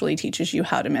that actually teaches you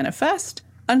how to manifest,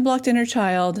 unblocked inner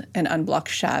child, and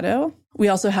unblocked shadow. We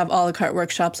also have a la carte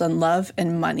workshops on love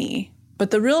and money.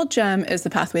 But the real gem is the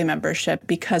Pathway membership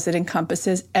because it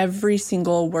encompasses every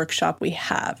single workshop we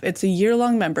have. It's a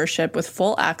year-long membership with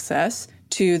full access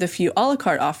to the few a la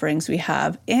carte offerings we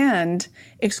have and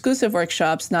exclusive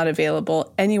workshops not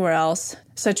available anywhere else,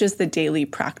 such as the daily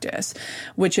practice,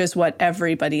 which is what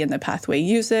everybody in the Pathway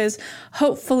uses,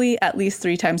 hopefully at least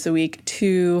 3 times a week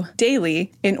to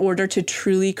daily in order to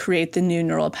truly create the new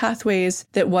neural pathways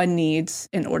that one needs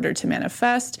in order to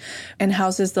manifest, and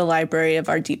houses the library of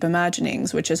our deep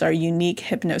imaginings, which is our unique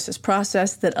hypnosis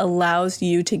process that allows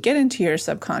you to get into your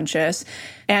subconscious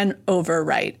and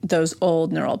overwrite those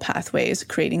old neural pathways,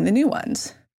 creating the new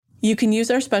ones. You can use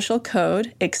our special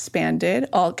code EXPANDED,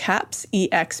 all caps,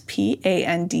 EXPANDED,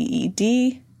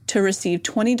 to receive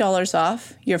 $20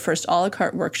 off your first a la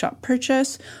carte workshop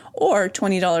purchase or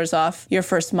 $20 off your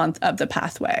first month of the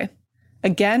Pathway.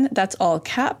 Again, that's all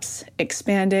caps,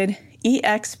 EXPANDED,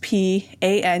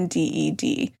 EXPANDED.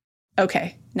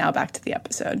 Okay, now back to the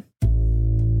episode.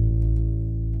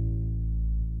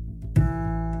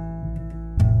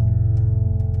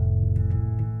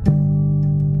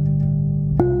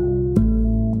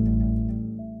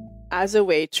 as a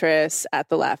waitress at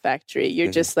the Laugh Factory, you're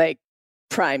Mm-hmm. just like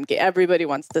prime game. Everybody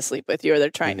wants to sleep with you, or they're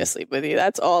trying to sleep with you.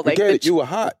 That's all. Like, Get it? You were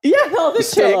hot. yeah, all the You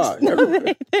still chicks. are.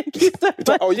 No, thank you so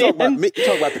much. Oh, you talk about Dan. me? You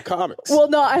talk about the comics? Well,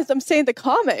 no, as I'm saying, the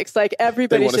comics, like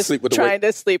everybody's wanna just sleep with the trying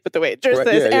to sleep with the waitresses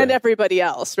Right, yeah, and yeah. everybody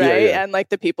else, Yeah, right? yeah. And like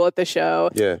the people at the show.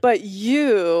 Yeah. But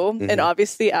you and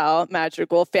obviously Al,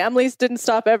 Madrigal, families didn't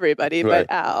stop everybody, Right.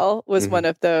 but Al was one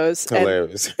of those. And-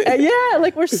 Hilarious. and yeah,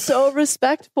 like we're so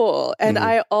respectful. And Mm-hmm.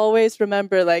 I always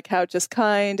remember like how just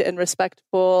kind and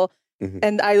respectful.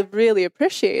 And I really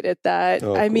appreciated that.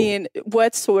 Oh, I cool. mean,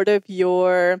 what's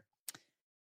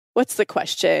the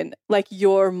question? Like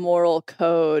your moral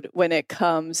code when it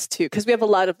comes to, because we have a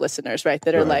lot of listeners, right,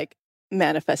 that are Right. like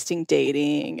manifesting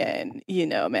dating and,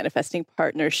 manifesting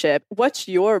partnership. What's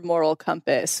your moral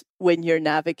compass when you're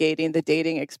navigating the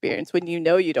dating experience, when you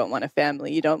know you don't want a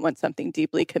family, you don't want something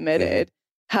deeply committed?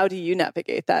 How do you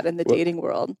navigate that in the dating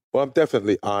world? Well, I'm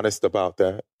definitely honest about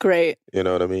that. Great. You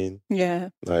know what I mean? Yeah.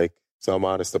 Like, so I'm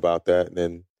honest about that. And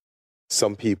then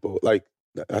some people, like,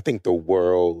 I think the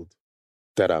world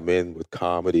that I'm in with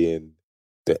comedy and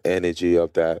the energy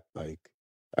of that, like,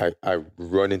 I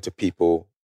run into people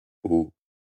who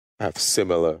have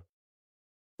similar,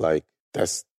 like,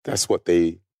 that's what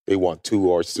they want too,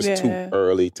 or it's just too Yeah.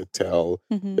 early to tell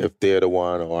if they're the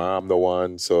one or I'm the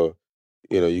one. So,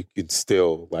 you can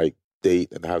still like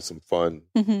date and have some fun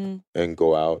and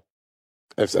go out.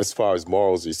 As far as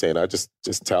morals, you're saying, I just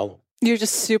tell them. You're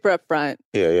just super upfront.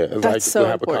 Yeah. And That's like so we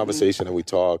have important. a conversation and we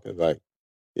talk and like,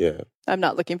 yeah. I'm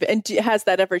not looking for. And has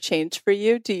that ever changed for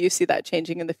you? Do you see that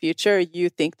changing in the future? Or you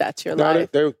think that's your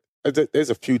life? There's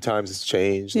a few times it's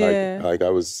changed. Yeah. Like I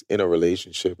was in a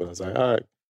relationship and I was like, all right,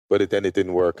 but then it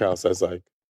didn't work out. So I was like,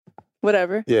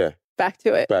 Whatever. yeah, Back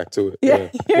to it. back to it. Yeah.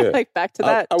 You're yeah. like back to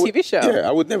that I would- TV show. Yeah,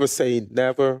 I would never say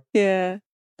never, Yeah.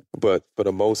 but for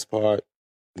the most part,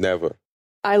 never.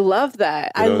 I love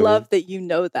that. You I know what I love mean? that you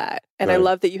know that. And I Right.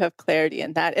 love that you have clarity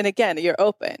in that. And again, you're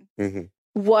open. hmm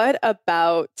What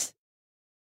about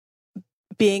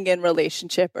being in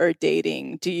relationship or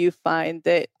dating do you find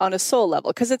that on a soul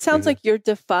level? Because it sounds like you're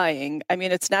defying, I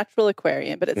mean, it's natural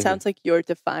Aquarian, but it sounds like you're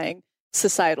defying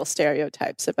societal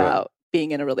stereotypes about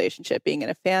being in a relationship, being in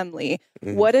a family.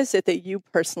 What is it that you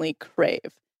personally crave?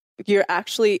 You're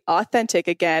actually authentic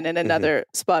again in another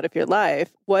spot of your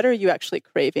life. What are you actually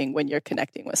craving when you're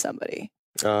connecting with somebody?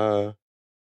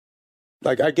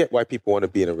 Like I get why people want to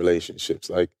be in relationships.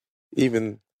 Like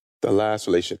even the last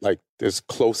relationship, like there's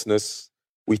closeness.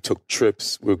 We took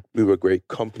trips. We were great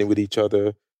company with each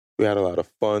other. We had a lot of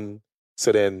fun.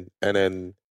 So then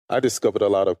I discovered a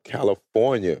lot of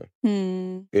California,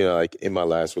 like in my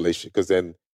last relationship. Because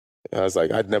then I was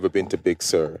like, I'd never been to Big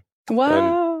Sur.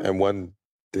 Wow. And one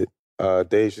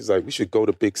day she's like, we should go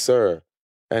to Big Sur.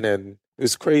 And then it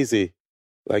was crazy.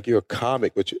 Like you're a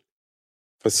comic, but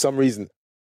for some reason,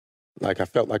 like I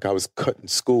felt like I was cutting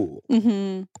school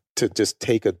to just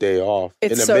take a day off in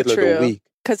the so middle true. of the week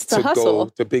Because it's a to hustle.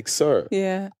 go to Big Sur.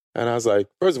 Yeah. And I was like,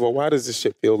 first of all, why does this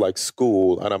shit feel like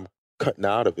school and I'm cutting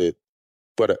out of it?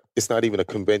 But it's not even a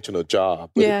conventional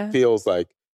job. But Yeah. it feels like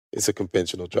it's a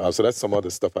conventional job. So that's some other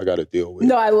stuff I got to deal with.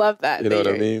 No, I love that. You know that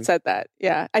what I mean? Said that.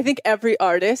 Yeah. I think every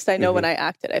artist, I know when I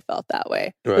acted, I felt that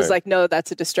way. It was Right. like, no,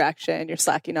 that's a distraction. You're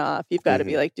slacking off. You've got to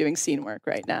be like doing scene work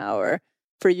right now. Or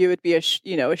for you, it'd be a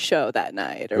show that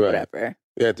night or Right. whatever.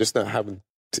 Yeah, just not having,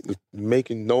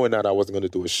 knowing that I wasn't going to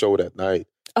do a show that night.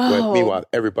 Oh, Meanwhile,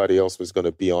 everybody else was going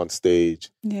to be on stage.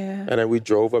 yeah. And then we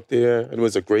drove up there and it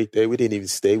was a great day. We didn't even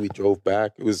stay. We drove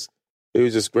back. It was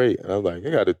just great. And I'm like, I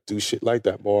got to do shit like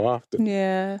that more often.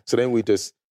 Yeah. So then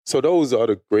so those are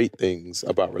the great things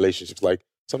about relationships. Like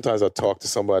sometimes I talk to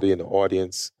somebody in the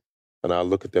audience and I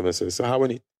look at them and say, so how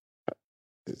many,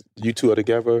 you two are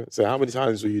together? So how many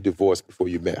times were you divorced before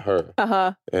you met her?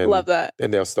 And Love that.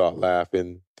 then they'll start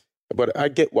laughing. But I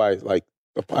get why, like,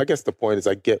 I guess the point is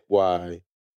I get why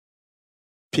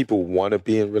people want to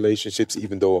be in relationships,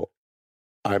 even though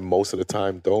I most of the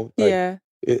time don't. Like, Yeah.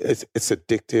 it's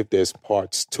addictive. There's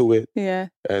parts to it. Yeah.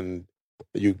 And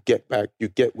you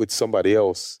get with somebody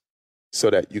else so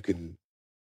that you can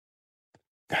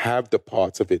have the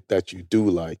parts of it that you do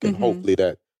like. And hopefully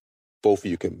that both of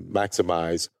you can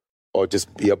maximize or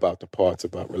just be about the parts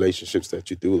about relationships that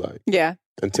you do like Yeah.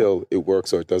 until it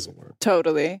works or it doesn't work,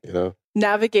 Totally. you know?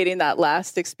 Navigating that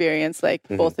last experience, like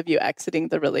both of you exiting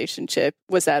the relationship,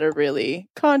 was that a really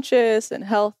conscious and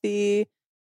healthy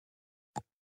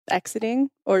exiting,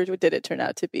 or did it turn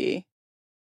out to be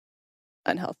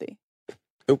unhealthy?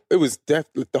 It was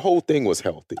definitely, the whole thing was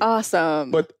healthy.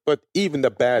 Awesome. But even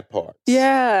the bad parts.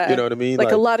 Yeah. You know what I mean?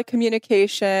 Like a lot of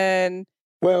communication,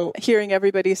 Well, hearing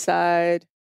everybody's side.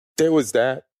 there was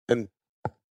that. and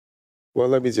well,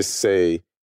 let me just say,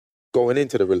 going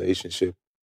into the relationship,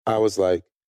 I was like,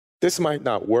 this might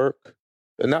not work.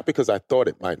 And not because I thought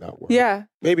it might not work. Yeah.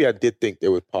 Maybe I did think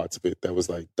there were parts of it that was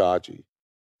like dodgy.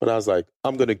 But I was like,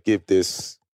 I'm going to give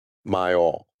this my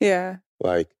all. Yeah.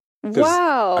 Like, 'cause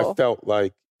wow. I felt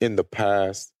like in the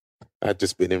past, I'd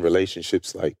just been in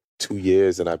relationships like 2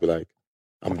 years and I'd be like,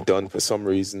 I'm done for some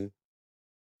reason.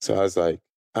 So I was like,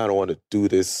 I don't want to do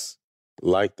this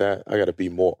like that. I got to be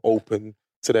more open.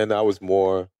 So then I was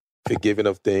more forgiving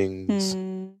of things.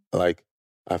 Like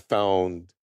I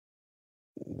found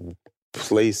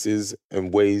places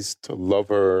and ways to love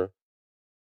her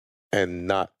and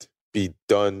not be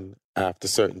done after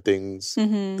certain things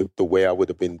the way I would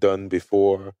have been done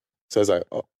before. So I was like,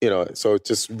 so it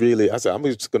just really, I said, I'm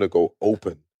just going to go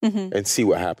open and see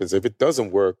what happens. If it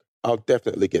doesn't work, I'll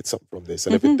definitely get something from this.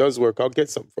 And if it does work, I'll get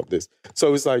something from this. So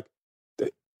it was like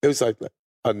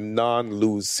a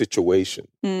non-lose situation.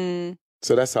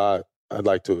 So that's how I'd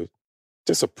like to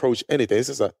just approach anything.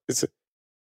 It's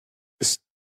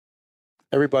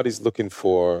everybody's looking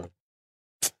for,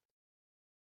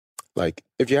 like,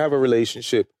 if you have a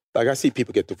relationship, like I see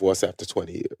people get divorced after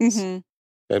 20 years.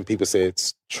 And people say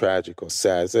it's tragic or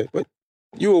sad. Say, but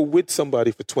you were with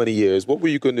somebody for 20 years. What were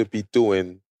you going to be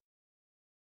doing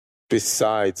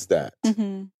besides that?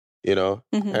 And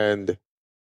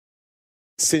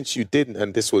since you didn't,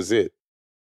 and this was it,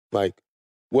 like,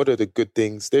 what are the good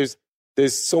things? There's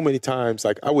so many times,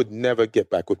 like, I would never get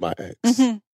back with my ex,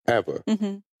 ever.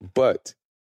 But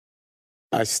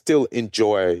I still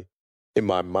enjoy, in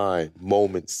my mind,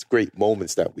 great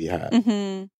moments that we had.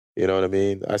 You know what I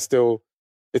mean?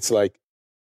 It's like,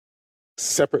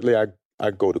 separately, I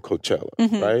go to Coachella,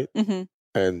 right?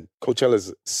 And Coachella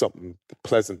is something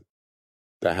pleasant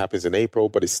that happens in April,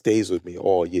 but it stays with me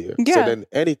all year. Yeah. So then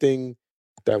anything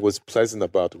that was pleasant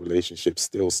about the relationship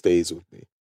still stays with me.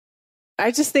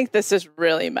 I just think this is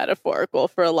really metaphorical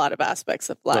for a lot of aspects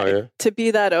of life. Oh, yeah? To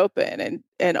be that open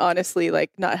and honestly,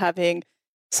 like, not having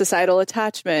societal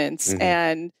attachments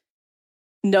and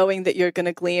knowing that you're going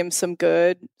to glean some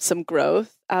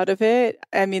growth out of it.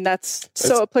 I mean, that's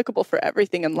so applicable for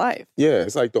everything in life. Yeah,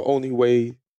 it's like the only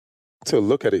way to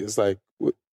look at it is like,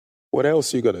 what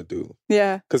else are you going to do?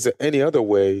 Yeah. Because any other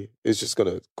way is just going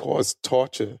to cause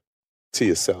torture to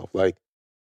yourself. Like,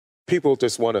 people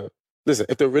just want to, listen,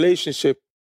 if the relationship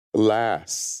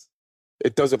lasts,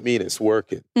 it doesn't mean it's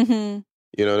working. You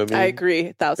know what I mean? I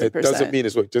agree, 1,000%. It doesn't mean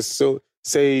it's working. Just so,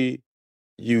 say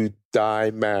you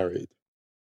die married,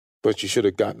 but you should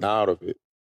have gotten out of it,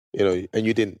 and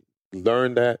you didn't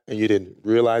learn that, and you didn't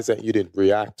realize that, you didn't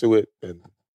react to it, and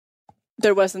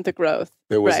there wasn't the growth.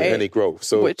 There wasn't any growth.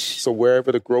 So, so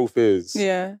wherever the growth is,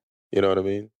 yeah, you know what I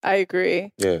mean? I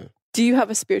agree. Yeah. Do you have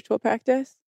a spiritual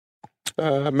practice?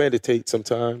 I meditate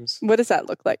sometimes. What does that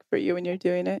look like for you when you're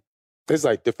doing it? There's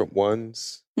like different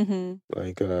ones.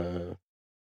 Like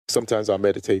sometimes I'll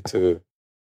meditate to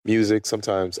music,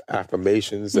 sometimes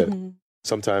affirmations that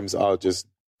sometimes I'll just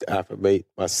affirmate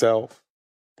myself.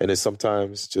 And then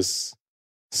sometimes just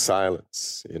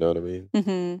silence, you know what I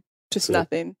mean? Just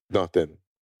nothing. Nothing.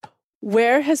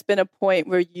 Where has been a point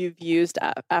where you've used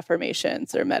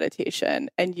affirmations or meditation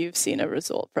and you've seen a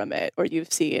result from it, or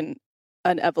you've seen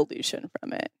an evolution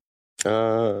from it?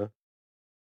 There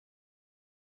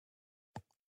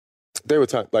were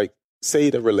times, like,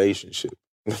 say the relationship.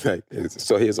 Like,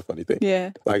 so here's a funny thing. Yeah.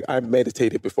 Like, I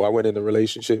meditated before I went in a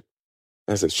relationship.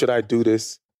 I said, should I do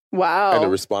this? Wow. And the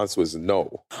response was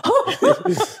no.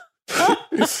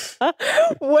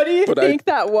 What do you think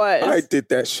that was? I did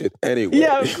that shit anyway.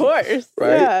 Yeah, of course.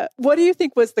 Right? Yeah. What do you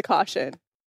think was the caution?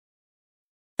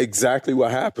 Exactly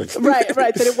what happened. Right.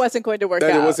 That it wasn't going to work out.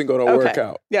 That it wasn't going to work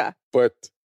out. Yeah. But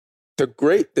the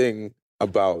great thing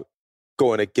about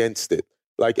going against it,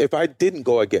 like, if I didn't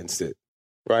go against it,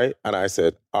 right, and I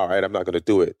said, all right, I'm not going to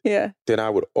do it, then I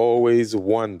would always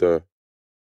wonder,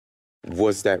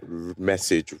 was that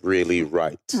message really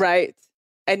right? Right.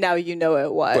 And now you know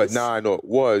it was. But now I know it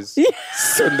was.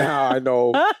 So now I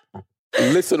know,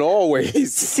 listen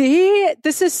always. See,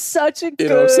 this is such a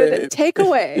good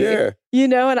takeaway.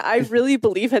 Yeah. And I really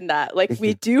believe in that. Like,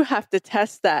 we do have to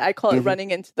test that. I call it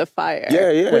running into the fire.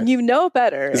 Yeah. When you know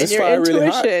better and your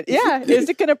intuition. Really is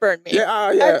it going to burn me?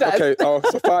 Yeah. Okay. Oh,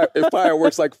 so if fire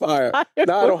works like fire. Now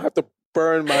I don't have to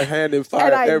burn my hand in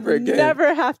fire ever again.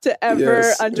 Never have to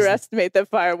ever underestimate that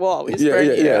fire will always burn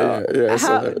you.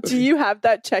 Yeah. Do you have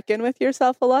that check-in with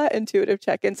yourself a lot? Intuitive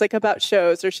check-ins, like about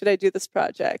shows, or should I do this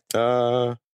project?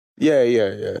 Yeah.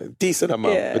 Decent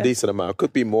amount. A decent amount.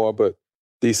 Could be more, but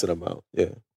decent amount.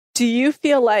 Yeah. Do you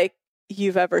feel like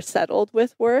you've ever settled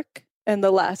with work? in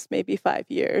the last maybe 5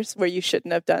 years where you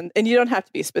shouldn't have done? And you don't have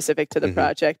to be specific to the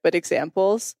project, but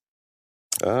examples.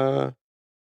 For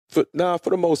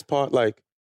the most part, like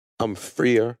I'm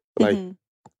freer.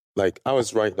 Like I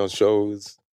was writing on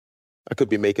shows. I could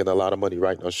be making a lot of money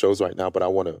writing on shows right now, but I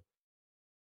want to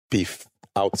be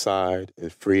outside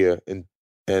and freer. And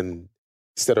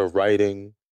instead of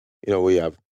writing, we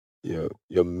have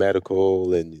your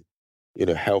medical and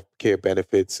health care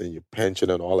benefits and your pension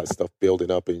and all that stuff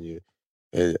building up in you.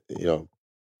 And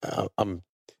I'm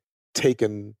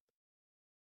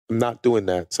not doing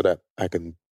that so that I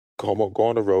can go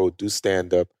on the road, do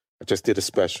stand up. I just did a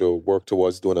special, work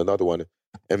towards doing another one,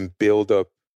 and build up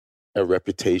a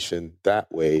reputation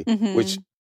that way, which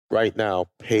right now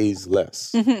pays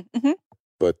less.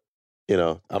 But,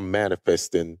 I'm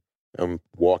manifesting, I'm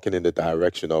walking in the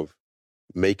direction of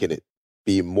making it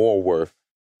be more worth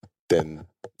than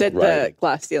the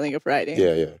glass ceiling of writing.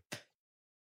 Yeah.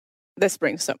 This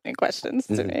brings so many questions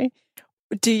to me.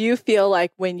 Do you feel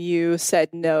like when you said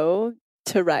no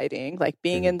to writing, like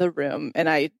being in the room,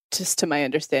 and just to my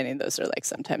understanding, those are like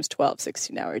sometimes 12,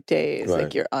 16-hour days,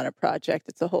 like you're on a project,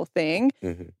 it's a whole thing.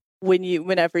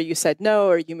 Whenever you said no,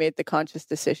 or you made the conscious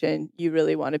decision, you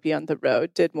really want to be on the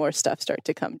road, did more stuff start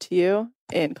to come to you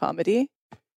in comedy?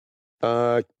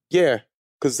 Yeah,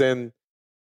 because then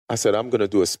I said, I'm going to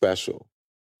do a special,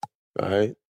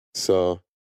 right? So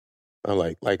I'm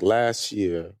like last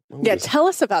year. Yeah, tell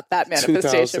us about that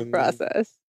manifestation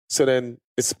process. So then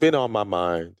it's been on my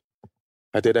mind.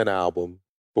 I did an album,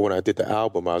 but when I did the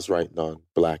album, I was writing on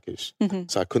Blackish.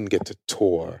 So I couldn't get to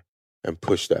tour and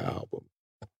push the album.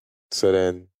 So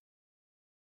then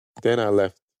I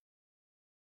left.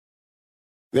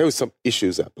 There was some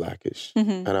issues at Blackish.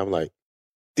 And I'm like,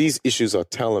 these issues are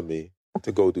telling me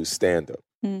to go do stand-up.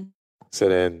 So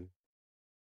then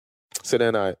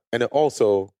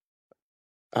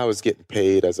I was getting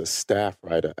paid as a staff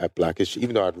writer at Blackish,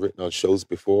 even though I'd written on shows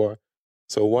before.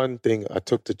 So one thing, I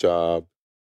took the job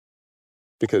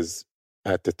because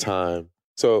at the time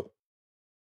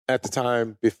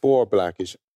before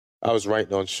Blackish, I was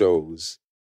writing on shows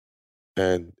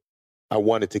and I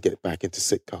wanted to get back into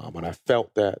sitcom. And I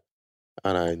felt that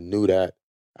and I knew that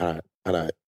and I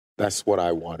that's what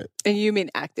I wanted. And you mean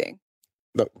acting?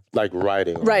 No, like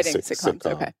writing sitcoms.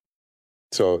 Okay.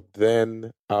 So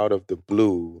then, out of the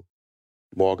blue,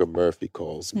 Morgan Murphy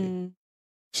calls me.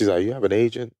 She's like, "You have an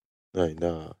agent?" I'm like,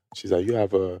 "Nah." She's like, "You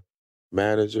have a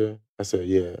manager?" I said,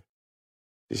 "Yeah."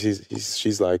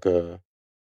 She's like, "Damn,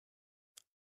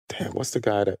 what's the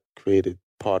guy that created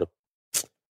part of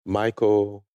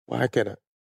Michael? Why can't I?"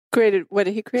 Created, what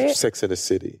did he create? Sex and the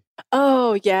City.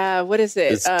 Oh, yeah. What is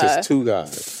it? There's two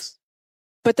guys.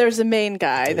 But there's a main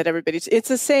guy that it's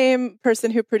the same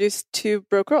person who produced Two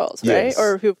Broke Girls, right? Yes.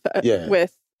 Or who,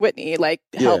 with Whitney,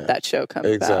 helped that show come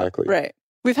exactly. about. Right.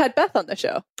 We've had Beth on the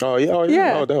show. Oh, yeah.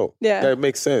 Yeah. Oh, no. Yeah. That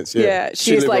makes sense. Yeah.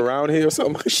 She live around here or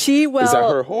something? Is that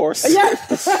her horse? Yeah.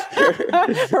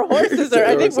 Her horses are,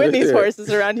 I think Whitney's horse is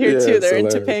around here too. They're in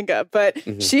Topanga.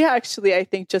 But she actually, I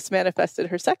think, just manifested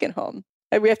her second home.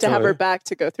 And we have to have her back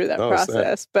to go through that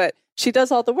process. But she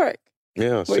does all the work.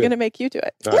 Yeah, we're going to make you do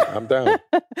it. I'm down.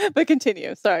 But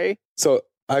continue. Sorry. So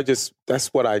that's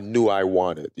what I knew I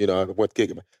wanted, what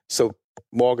gig. So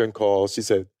Morgan calls. She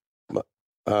said,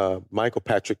 Michael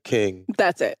Patrick King.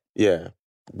 That's it. Yeah.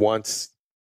 Wants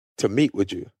to meet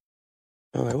with you.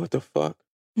 I'm like, what the fuck?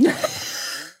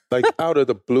 Like out of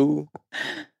the blue.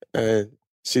 And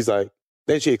she's like,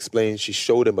 then she explained, she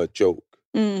showed him a joke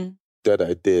that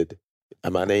I did.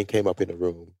 And my name came up in the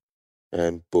room.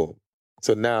 And boom.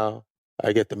 So now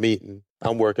I get the meeting.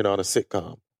 I'm working on a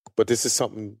sitcom. But this is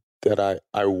something that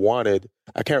I wanted.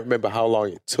 I can't remember how long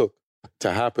it took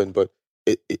to happen, but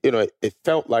it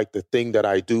felt like the thing that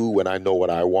I do when I know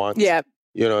what I want. Yeah.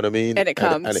 You know what I mean? And it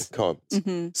comes. And it comes.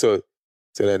 So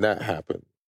then that happened.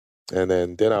 And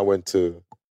then I went to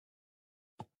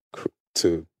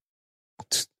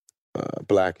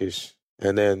Blackish.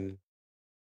 And then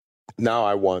now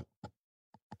I want,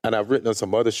 and I've written on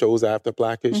some other shows after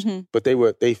Blackish, but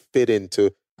they fit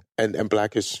into, and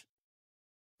Blackish,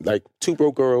 like Two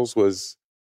Broke Girls was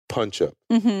punch up,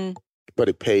 but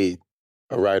it paid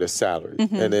a writer's salary.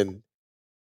 And then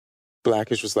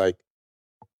Blackish was like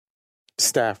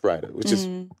staff writer, which is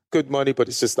good money, but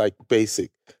it's just like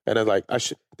basic. And I'm like,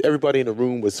 everybody in the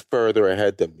room was further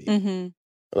ahead than me,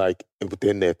 like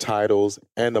within their titles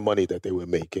and the money that they were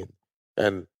making.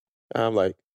 And I'm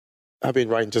like, I've been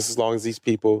writing just as long as these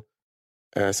people.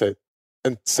 And I said,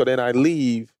 and so then I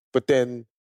leave, but then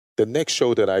the next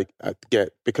show that I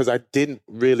get, because I didn't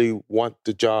really want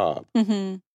the job,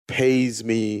 pays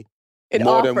me It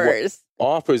more offers.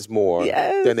 offers more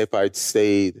Yes. than if I'd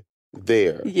stayed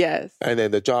there. Yes. And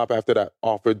then the job after that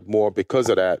offered more because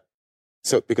of that.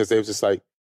 So because they was just like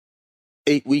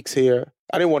 8 weeks here.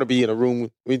 I didn't want to be in a room.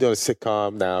 We're doing a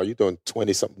sitcom now. You're doing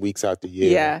 20 something weeks out the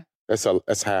year. Yeah.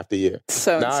 That's half the year.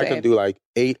 So Now insane. I can do like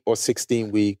 8 or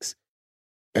 16 weeks.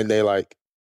 And they like,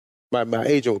 my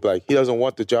agent would be like, he doesn't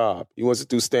want the job. He wants to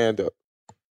do stand-up.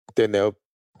 Then they'll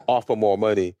offer more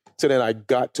money. So then I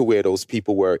got to where those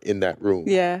people were in that room.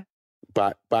 Yeah.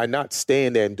 By not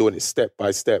staying there and doing it step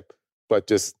by step, but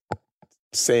just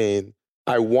saying,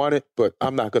 I want it, but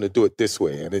I'm not going to do it this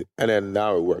way. And then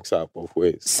now it works out both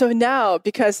ways. So now,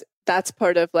 because that's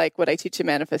part of like what I teach in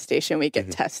manifestation, we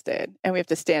get tested and we have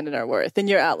to stand in our worth. And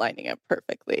you're outlining it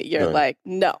perfectly. You're Right. like,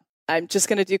 no, I'm just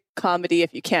going to do comedy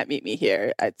if you can't meet me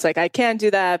here. It's like, I can do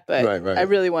that, but Right. I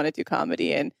really want to do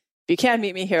comedy. And if you can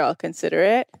meet me here, I'll consider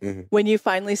it. Mhm. When you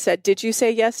finally said, did you say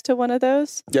yes to one of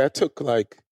those? Yeah, it took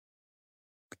like,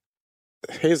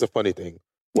 here's a funny thing.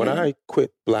 When Yeah. I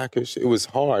quit Blackish, it was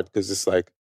hard because it's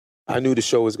like, I knew the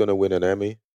show was going to win an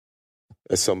Emmy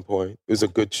at some point. It was a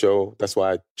good show. That's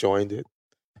why I joined it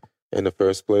in the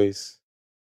first place.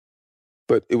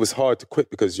 But it was hard to quit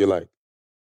because you're like,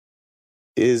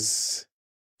 is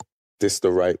this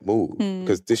the right move?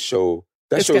 Because this show,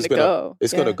 It's show's gonna go.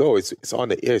 It's Yeah. going to go. It's on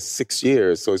the air 6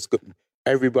 years. So it's good.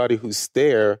 Everybody who's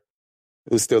still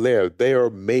there, they are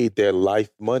made their life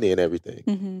money and everything.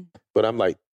 Mhm. But I'm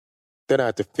like, then I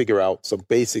had to figure out some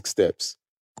basic steps.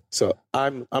 So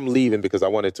I'm leaving because I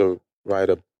wanted to write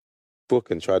a book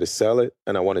and try to sell it,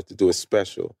 and I wanted to do a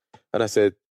special. And I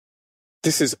said,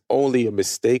 this is only a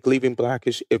mistake leaving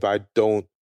Blackish if I don't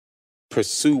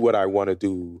pursue what I want to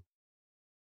do.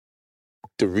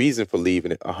 The reason for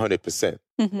leaving it 100%.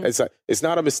 Mhm. It's like, it's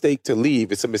not a mistake to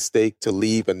leave. It's a mistake to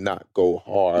leave and not go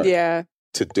hard Yeah.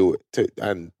 to do it.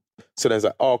 And so then it's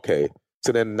like, okay.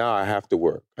 So then now I have to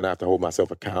work and I have to hold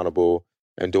myself accountable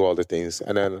and do all the things.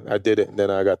 And then I did it, and then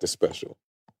I got the special.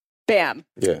 Bam.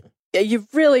 Yeah. Yeah,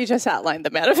 you've really just outlined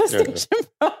the manifestation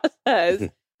process.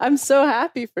 I'm so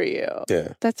happy for you.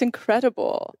 Yeah. That's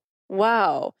incredible.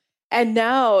 Wow. And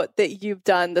now that you've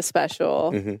done the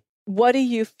special, hmm what do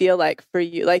you feel like for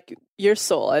you? Like your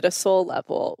soul at a soul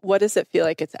level, what does it feel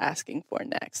like it's asking for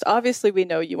next? Obviously, we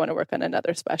know you want to work on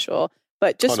another special,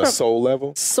 but just On from a soul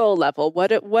level? soul level,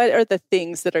 what are the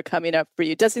things that are coming up for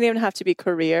you? It doesn't even have to be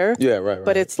career, Yeah, right.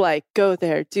 but it's like, go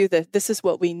there, do this. This is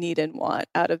what we need and want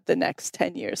out of the next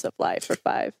 10 years of life or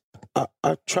 5.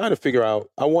 I'm trying to figure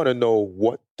out, I want to know,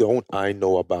 what don't I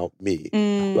know about me?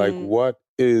 Like, what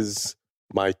is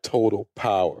my total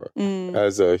power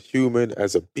as a human,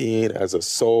 as a being, as a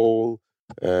soul,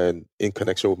 and in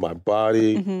connection with my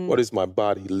body? What is my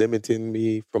body limiting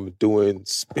me from doing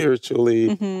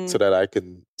spiritually so that I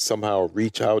can somehow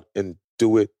reach out and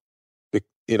do it,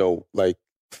 like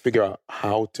figure out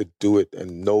how to do it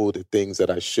and know the things that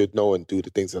I should know and do the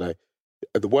things that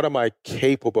what am I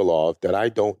capable of that I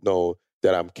don't know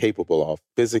that I'm capable of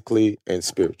physically and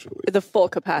spiritually? The full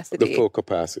capacity. The full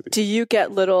capacity. Do you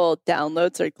get little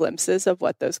downloads or glimpses of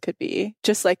what those could be?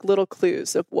 Just like little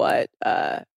clues of what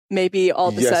maybe all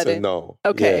of a yes sudden. and no.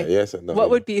 Okay. Yeah, yes and no. What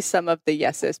would be some of the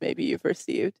yeses maybe you've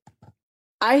received?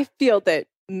 I feel that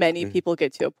many people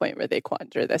get to a point where they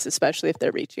quandary this, especially if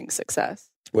they're reaching success.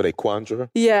 Were they quandra?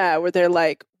 Yeah, where they're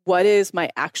like, what is my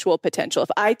actual potential? If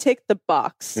I take the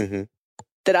box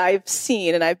that I've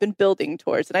seen and I've been building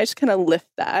towards, and I just kind of lift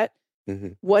that,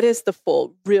 what is the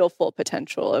real full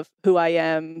potential of who I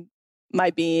am,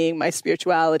 my being, my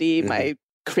spirituality, my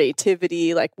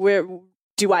creativity? Like, where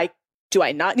do I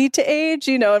not need to age?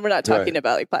 And we're not talking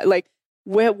about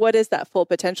what is that full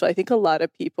potential? I think a lot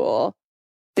of people,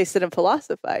 they sit and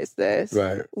philosophize this.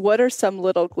 Right. What are some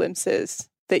little glimpses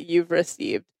that you've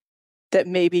received that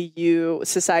maybe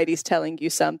society's telling you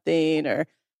something, or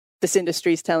this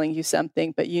industry's telling you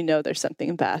something, but there's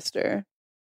something vaster?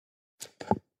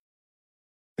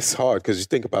 It's hard because you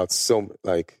think about it's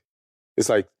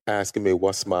like asking me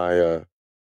what's my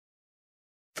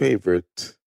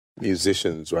favorite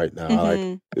musicians right now.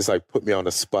 Like, it's like put me on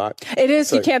the spot. It is.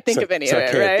 So you can't think of any of it,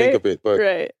 I can't right? think of it, but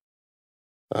right.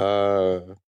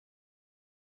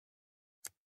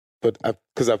 But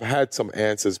because I've had some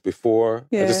answers before,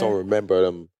 I just don't remember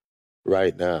them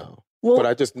right now. Well, but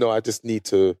I just know I just need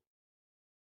to,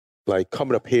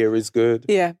 coming up here is good.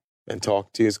 Yeah. And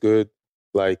talk to you is good.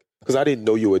 Because I didn't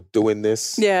know you were doing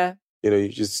this. Yeah. You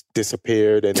just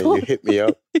disappeared and then you hit me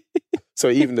up. So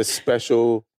even the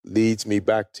special leads me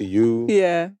back to you.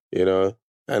 Yeah. And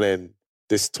then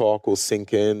this talk will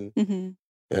sink in. And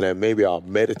then maybe I'll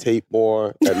meditate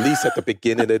more, at least at the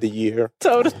beginning of the year.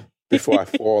 Totally. Before I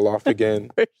fall off again.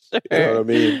 For sure. You know what I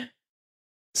mean?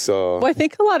 So Well, I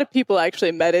think a lot of people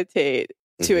actually meditate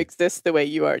to Mhm. exist the way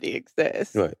you already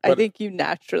exist. Right. I But think you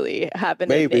naturally have an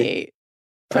maybe. innate I think-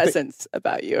 presence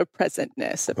about you, a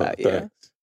presentness about you.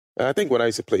 thanks. And I think when I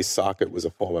used to play soccer, it was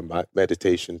a form of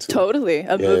meditation too. Totally.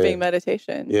 A Yeah, moving yeah.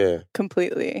 meditation. Yeah.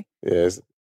 Completely. Yes.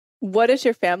 What does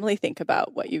your family think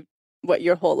about what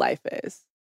your whole life is?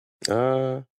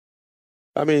 I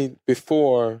mean,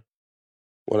 before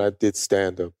when I did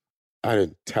stand up, I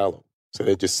didn't tell them, so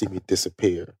they just see me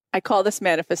disappear. I call this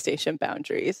manifestation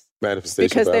boundaries. Manifestation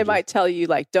Because they boundaries. might tell you,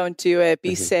 like, don't do it,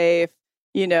 be Mhm. safe,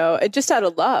 and just out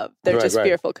of love. They're Right, just right.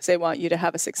 fearful because they want you to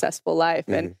have a successful life.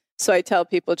 Mhm. And so I tell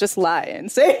people, just lie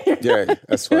and say, Yeah,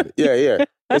 that's funny. Yeah.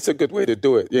 It's a good way to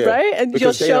do it. Yeah. right? And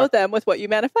Because you'll they show are- them with what you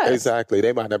manifest. Exactly.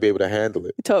 They might not be able to handle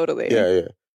it. Totally. Yeah.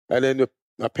 And then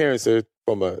my parents are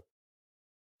from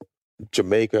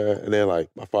Jamaica, and they're like,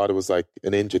 my father was like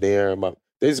an engineer.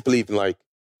 They just believe in like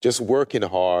just working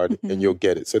hard Mhm. and you'll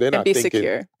get it. So they're And not be thinking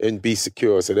secure. and be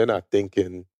secure. So they're not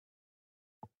thinking.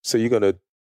 So you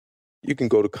can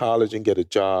go to college and get a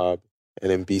job and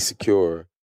then be secure.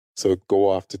 So go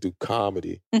off to do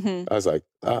comedy. hmm I was like,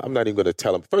 I'm not even going to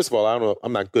tell them. First of all, I don't know.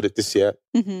 I'm not good at this yet.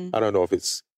 hmm I don't know if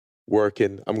it's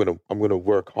working. I'm gonna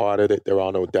work hard at it. There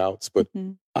are no doubts. But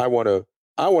hmm I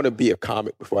wanna be a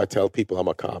comic before I tell people I'm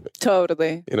a comic.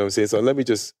 Totally. You know what I'm saying? So let me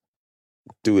just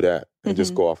do that and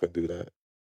just Mhm. go off and do that.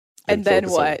 And then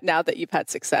focus on- what? Now that you've had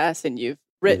success and you've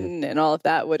written and all of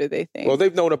that, what do they think? Well,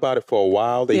 they've known about it for a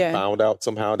while. They Yeah. found out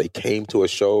somehow. They came to a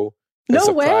show. And No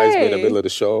surprised me in the way. middle of the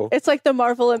show. It's like the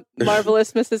marvelous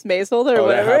Mrs. Maisel or Oh,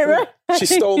 that whatever. happened? Right? She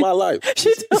stole my life.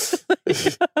 She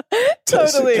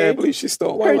totally. I can't believe she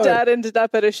stole my Her life. dad ended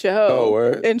up at a show. Oh,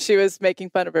 word. And she was making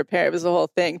fun of her parent. It was the whole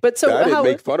thing. But so I didn't how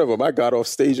make fun of him. I got off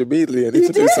stage immediately and You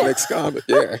introduced the did? next comic.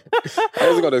 Yeah. I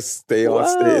was going to stay on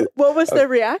Whoa. stage. What was their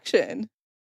reaction?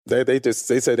 They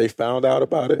said they found out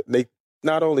about it. They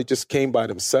not only just came by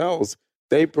themselves,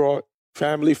 they brought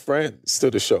family friends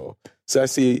to the show. So I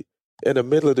see in the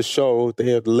middle of the show,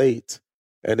 they're late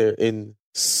and they're in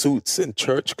suits and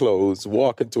church clothes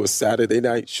walking to a Saturday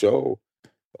night show.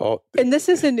 Oh, And this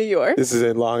is in New York? this is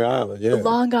in Long Island, yeah.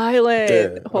 Long Island.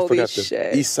 Yeah, I Holy forgot shit.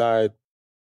 the East Side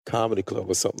Comedy Club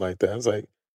or something like that. I was like,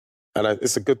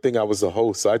 it's a good thing I was a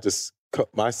host. So I just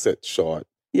cut my set short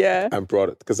Yeah. and brought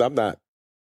it because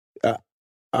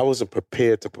I wasn't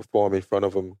prepared to perform in front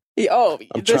of them. Oh,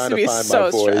 I'm this trying would to be find so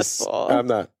my voice. stressful. I'm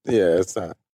not. Yeah, it's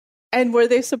not. And were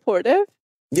they supportive?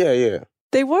 Yeah.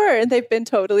 They were, and they've been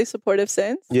totally supportive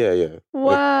since. Yeah.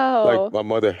 Wow. Like my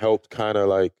mother helped kind of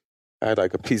like, I had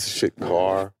like a piece of shit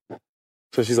car.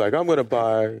 So she's like, I'm going to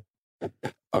buy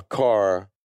a car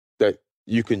that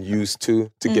you can use to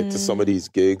get to some of these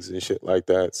gigs and shit like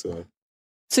that. So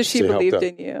So she she helped believed out.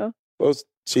 in you. well,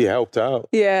 she helped out.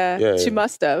 Yeah. Yeah, She yeah.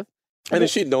 must have. And then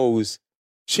she knows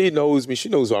me. She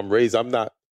knows who I'm raised. I'm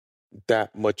not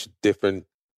that much different.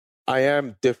 I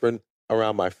am different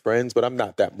around my friends, but I'm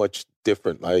not that much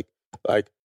different. Like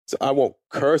so I won't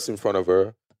curse in front of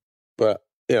her, but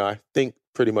I think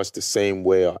pretty much the same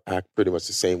way or act pretty much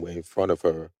the same way in front of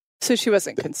her. So she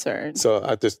wasn't concerned. So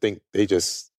I just think it's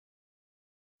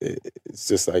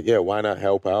just like, yeah, why not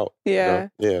help out? Yeah.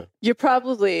 Yeah.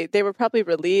 They were probably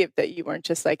relieved that you weren't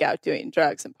just like out doing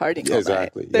drugs and partying all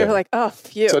Exactly, night. They were yeah. like, oh,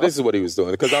 phew. So this is what he was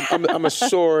doing because I'm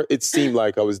sure it seemed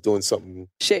like I was doing something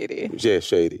Shady.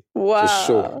 shady. Wow.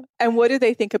 sure. And what do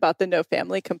they think about the no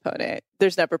family component?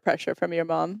 There's never pressure from your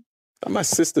mom. My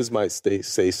sisters might say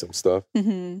some stuff,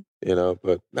 Mm-hmm.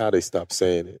 But now they stopped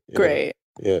saying it. you know? Great.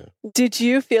 Yeah. Did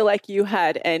you feel like you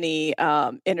had any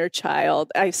inner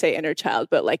child, I say inner child,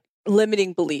 but like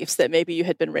limiting beliefs that maybe you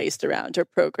had been raised around or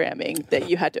programming that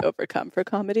you had to overcome for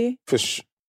comedy?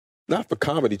 Not for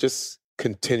comedy, just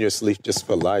continuously, just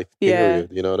for life, Yeah.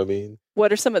 period. You know what I mean?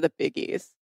 What are some of the biggies?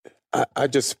 I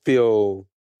just feel,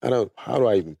 how do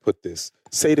I even put this?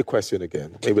 Say the question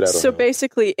again. Maybe that'll So help.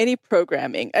 basically, any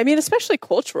programming, I mean, especially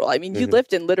cultural. I mean, you Mhm.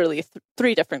 lived in literally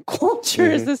three different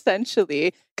cultures, Mhm.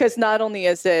 essentially, because not only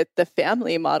is it the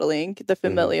family modeling, the Mm-hmm.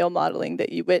 familial modeling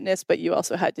that you witnessed, but you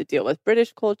also had to deal with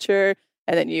British culture.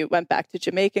 And then you went back to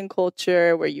Jamaican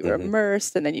culture where you were Mhm.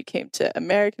 immersed. And then you came to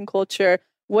American culture.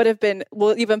 What have been,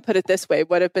 we'll even put it this way,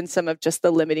 what have been some of just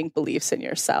the limiting beliefs in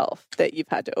yourself that you've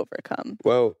had to overcome?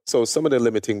 Well, so some of the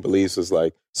limiting beliefs was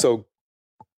like,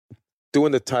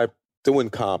 doing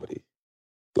comedy,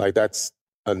 like that's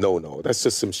a no-no. That's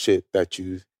just some shit that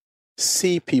you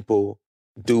see people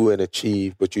do and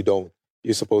achieve, but you don't.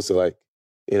 You're supposed to like,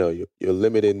 your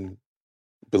limiting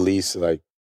beliefs, like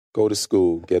go to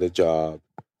school, get a job,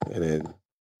 and then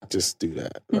just do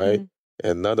that, right? Mhm.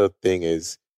 And another thing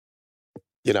is,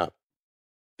 you're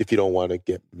if you don't want to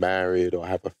get married or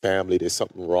have a family, there's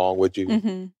something wrong with you.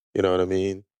 Mm-hmm. You know what I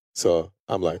mean? So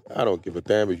I'm like, I don't give a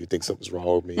damn if you think something's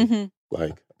wrong with me. Mm-hmm.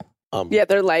 Like, yeah,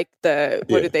 they're like what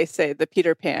Yeah. did they say? The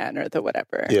Peter Pan or the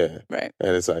whatever. yeah. Right.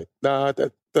 And it's like, nah,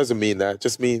 that doesn't mean that. It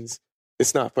just means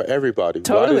it's not for everybody.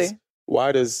 Totally.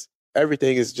 Why does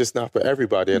everything is just not for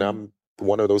everybody? And I'm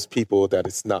one of those people that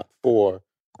it's not for,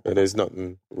 and there's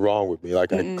nothing wrong with me.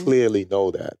 Like, I clearly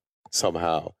know that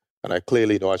somehow. And I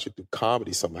clearly know I should do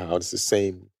comedy somehow. It's the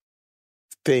same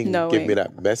thing. Knowing. Give me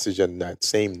that message and that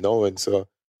same knowing. So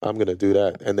I'm going to do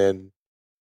that. And then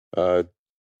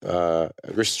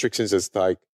restrictions is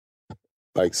like,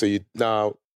 so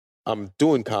now I'm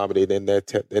doing comedy, then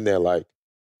they're like,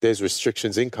 there's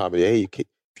restrictions in comedy. Hey, if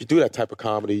you do that type of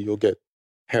comedy, you'll get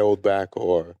held back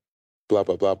or blah,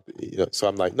 blah, blah. You know, so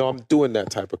I'm like, no, I'm doing that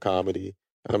type of comedy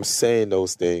and I'm saying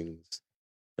those things.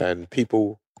 And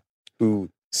people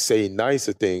who say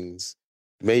nicer things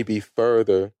maybe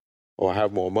further or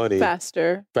have more money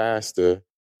faster, but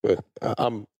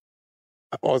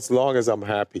as long as I'm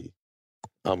happy,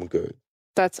 I'm good.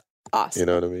 That's awesome. You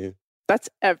know what I mean? That's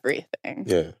everything.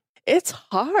 Yeah. It's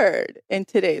hard in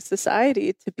today's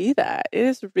society to be that. It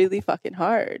is really fucking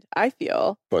hard, I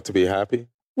feel. But to be happy?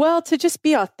 Well, to just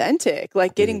be authentic,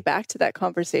 like getting back to that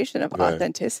conversation of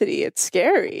authenticity. It's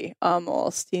scary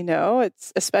almost, you know?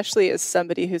 It's especially as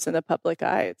somebody who's in the public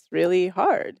eye, it's really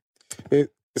hard.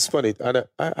 It's funny.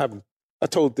 I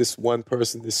told this one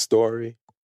person this story.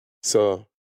 So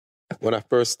when I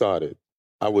first started,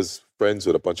 I was friends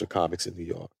with a bunch of comics in New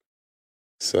York.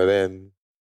 So then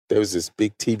there was this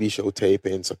big TV show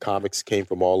taping. So comics came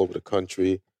from all over the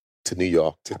country to New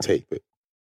York to tape it.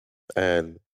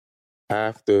 And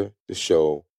after the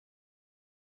show,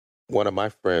 one of my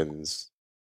friends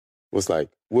was like,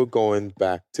 we're going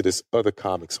back to this other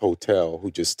comics hotel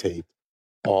who just taped,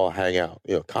 all hang out.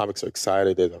 You know, comics are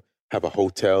excited. They have a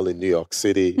hotel in New York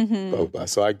City. Blah, blah, blah.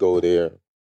 So I go there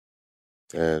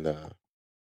and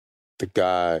the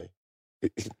guy,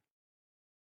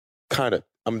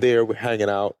 I'm there, we're hanging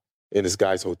out in this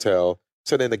guy's hotel.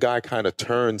 So then the guy kind of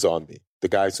turns on me. The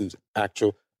guy who's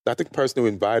not the person who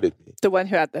invited me. The one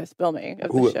who had the filming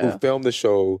of the show. Who filmed the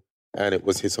show, and it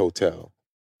was his hotel.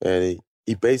 And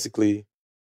he basically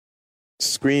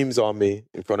screams on me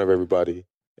in front of everybody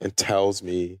and tells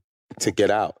me to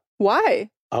get out. Why?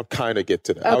 I'll kind of get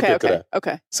to that. Okay, I'll get to that.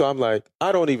 Okay. So I'm like,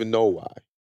 I don't even know why.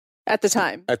 At the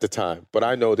time. But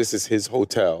I know this is his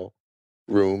hotel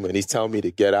room, and he's telling me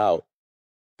to get out.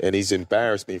 And he's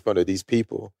embarrassed me in front of these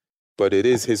people. But it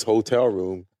is his hotel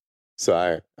room, so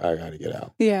I got to get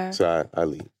out. Yeah. So I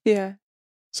leave. Yeah.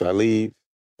 So I leave,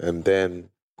 and then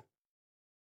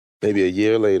maybe a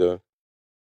year later,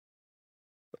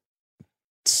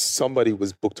 somebody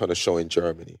was booked on a show in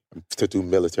Germany to do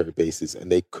military bases,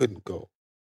 and they couldn't go.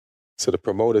 So the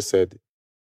promoter said,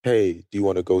 hey, do you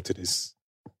want to go to this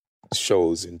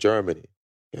shows in Germany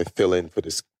and fill in for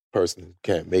this person who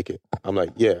can't make it? I'm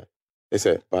like, yeah. They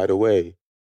said, by the way,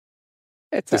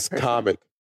 this comic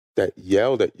that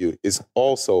yelled at you is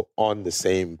also on the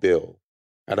same bill.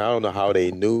 And I don't know how they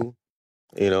knew,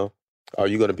 you know, are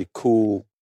you going to be cool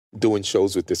doing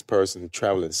shows with this person,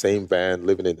 traveling in the same van,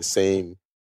 living in the same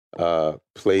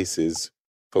places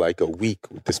for like a week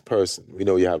with this person? We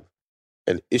know you have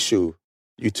an issue.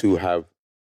 You two have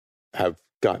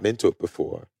gotten into it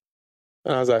before.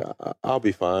 And I was like, I'll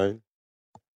be fine.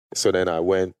 So then I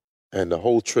went, and the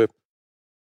whole trip,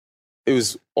 it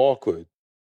was awkward,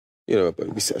 you know,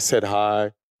 but we said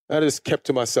hi. I just kept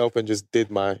to myself and just did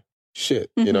my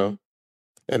shit, you know?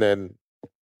 And then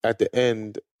at the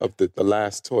end of the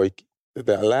last tour,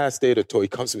 the last day of the tour, he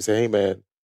comes to me and says,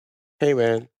 hey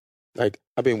man, like,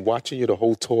 I've been watching you the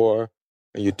whole tour,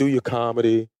 and you do your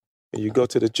comedy, and you go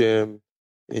to the gym,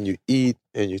 and you eat,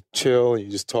 and you chill, and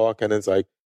you just talk, and it's like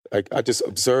I just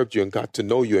observed you and got to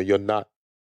know you, and you're not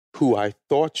who I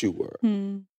thought you were.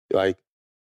 Like,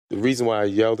 the reason why I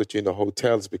yelled at you in the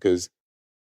hotel is because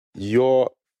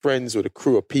you're friends with a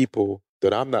crew of people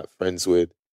that I'm not friends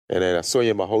with. And then I saw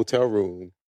you in my hotel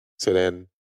room. So then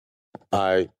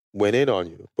I went in on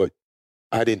you, but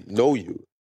I didn't know you.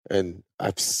 And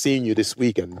I've seen you this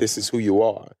week, and this is who you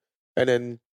are. And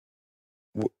then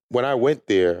when I went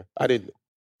there,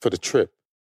 for the trip,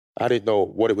 I didn't know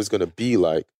what it was going to be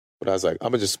like. But I was like,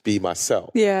 I'm going to just be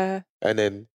myself. Yeah. And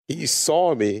then he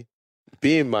saw me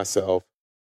being myself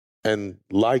and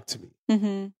liked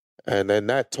me. And then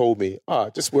that told me,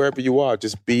 just wherever you are,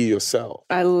 just be yourself.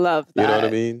 I love that. You know what I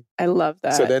mean? I love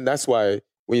that. So then that's why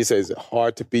when you say, is it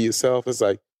hard to be yourself? It's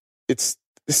like, it's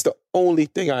the only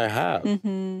thing I have.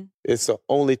 It's the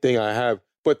only thing I have.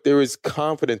 but there is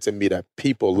confidence in me that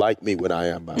people like me when I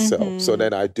am myself. So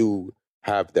then I do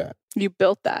have that. You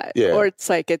built that. Yeah. Or it's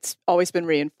like it's always been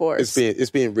reinforced. It's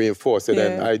being reinforced. And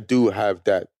then I do have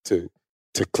that to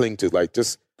cling to. Like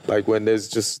just like when there's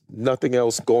just nothing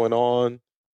else going on,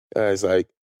 it's like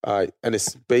and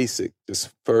it's basic.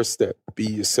 Just first step, be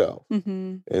yourself.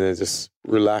 And then just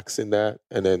relax in that.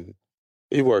 And then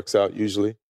it works out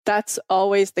usually. That's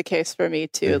always the case for me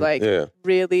too. Like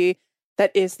really,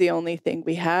 that is the only thing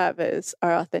we have is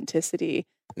our authenticity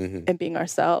and being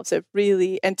ourselves. It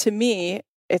really, and to me,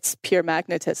 it's pure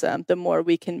magnetism. The more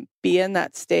we can be in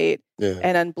that state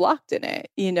and unblocked in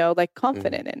it, like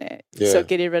confident in it. So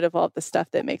getting rid of all the stuff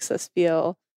that makes us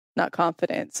feel not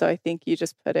confident. So I think you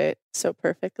just put it so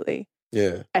perfectly.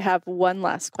 Yeah. I have one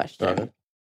last question.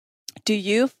 Do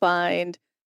you find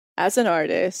as an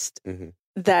artist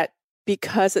that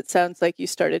because it sounds like you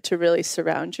started to really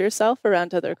surround yourself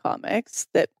around other comics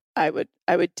that I would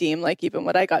deem like even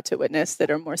what I got to witness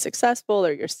that are more successful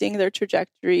or you're seeing their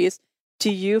trajectories,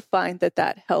 do you find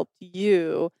that helped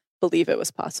you believe it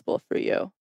was possible for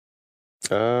you?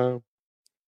 There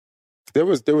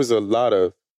was a lot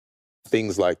of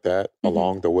things like that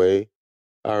along the way.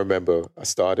 I remember I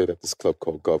started at this club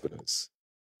called Governors.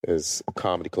 It's a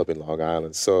comedy club in Long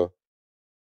Island. So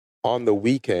on the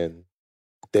weekend,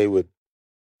 they would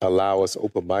allow us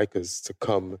open micers to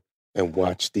come and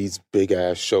watch these big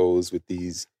ass shows with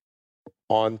these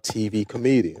on TV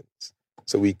comedians.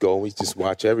 So we go and we just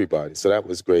watch everybody. So that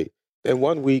was great. Then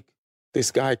one week,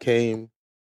 this guy came.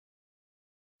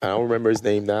 I don't remember his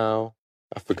name now.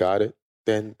 I forgot it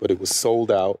then, but it was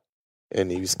sold out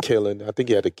and he was killing. I think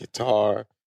he had a guitar,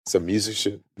 some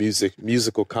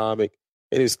musical comic,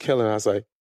 and he was killing. I was like,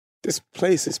 this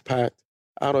place is packed.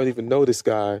 I don't even know this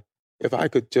guy. If I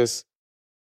could just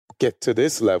get to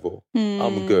this level,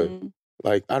 I'm good.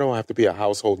 Like, I don't have to be a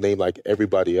household name like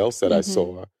everybody else that I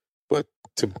saw, but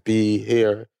to be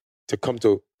here, to come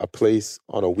to a place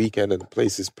on a weekend and the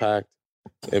place is packed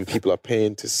and people are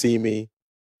paying to see me.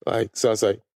 Like, so I was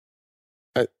like,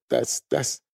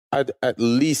 I'd at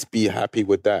least be happy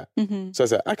with that. So I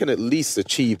said, I can at least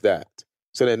achieve that.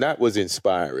 So then that was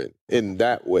inspiring in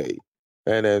that way.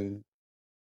 And then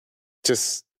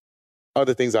just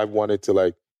other things I wanted to,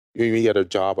 like, you get a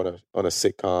job on a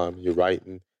sitcom, you're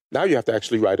writing. Now you have to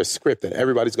actually write a script and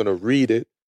everybody's going to read it,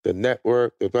 the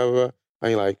network, the blah, blah, blah.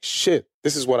 And you're like, shit,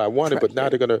 this is what I wanted, but now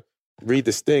they're going to read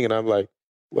this thing. And I'm like,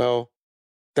 well,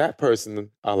 that person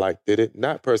I like did it, and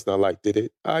that person I like did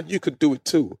it. You could do it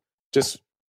too. Just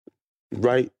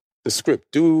write the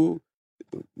script. Do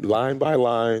line by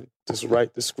line, just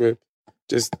write the script.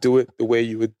 Just do it the way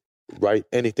you would write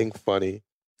anything funny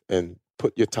and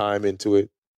put your time into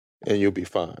it and you'll be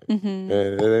fine.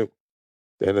 And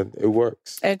then it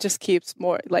works. And it just keeps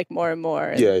more and more.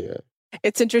 And yeah.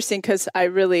 It's interesting because I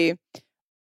really,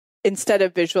 instead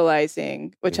of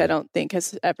visualizing, which I don't think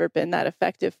has ever been that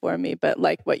effective for me, but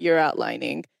like what you're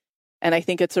outlining, and I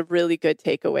think it's a really good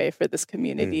takeaway for this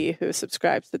community who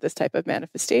subscribes to this type of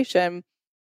manifestation.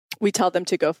 We tell them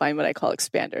to go find what I call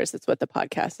expanders. It's what the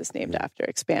podcast is named after,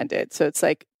 Expanded. So it's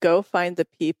like, go find the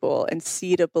people and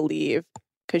see to believe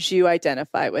because you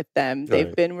identify with them.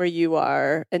 They've been where you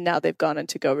are, and now they've gone on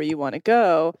to go where you want to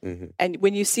go. And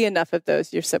when you see enough of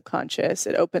those, your subconscious,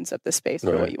 it opens up the space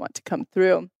for what you want to come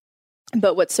through.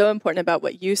 But what's so important about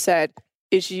what you said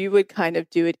is you would kind of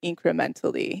do it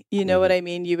incrementally. You know what I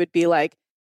mean? You would be like,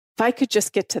 if I could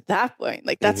just get to that point,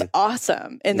 like that's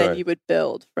awesome. And then you would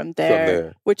build from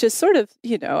there, which is sort of,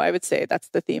 I would say that's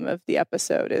the theme of the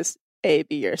episode is be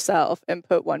yourself and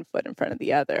put one foot in front of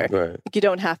the other. Like you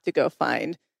don't have to go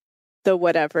find the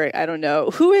whatever, I don't know.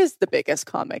 Who is the biggest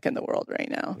comic in the world right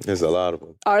now? There's a lot of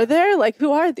them. Are there? Like,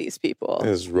 who are these people?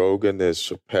 There's Rogan, there's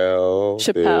Chappelle.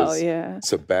 There's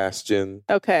Sebastian.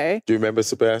 Okay. Do you remember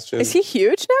Sebastian? Is he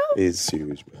huge now? He's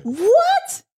huge, man.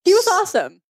 What? He was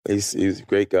awesome. He's a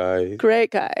great guy. Great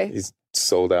guy. He's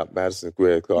sold out Madison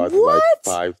Square Garden like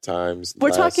 5 times. We're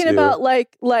talking year. About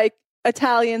like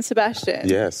Italian Sebastian.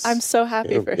 Yes. I'm so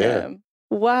happy for him.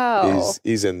 Wow.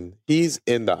 He's in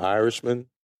The Irishman.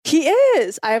 He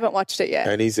is. I haven't watched it yet.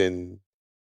 And he's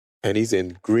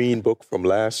in Green Book from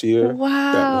last year.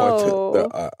 Wow.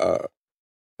 That won the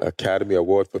Academy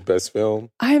Award for Best Film.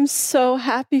 I'm so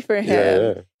happy for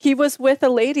him. Yeah. He was with a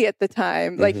lady at the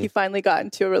time. Like he finally got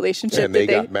into a relationship. And they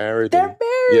got married. They're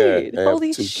married. Yeah, holy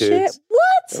have 2 shit. kids.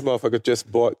 What? That motherfucker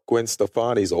just bought Gwen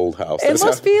Stefani's old house. In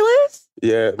Los Feliz?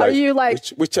 Yeah. Are you like,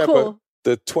 whichever, cool.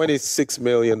 The $26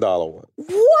 million one.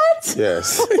 What?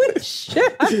 Yes. Holy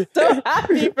shit. I'm so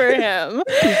happy for him.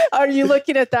 Are you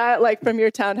looking at that like from your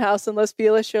townhouse in Los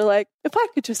Feliz? You're like, if I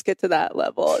could just get to that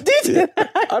level. Yeah.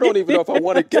 I don't even know if I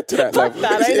want to get to that level.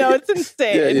 That. I know, it's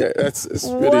insane. Yeah. It's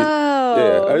really,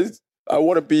 wow. Yeah. I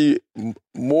want to be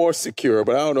more secure,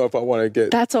 but I don't know if I want to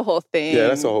get. That's a whole thing. Yeah,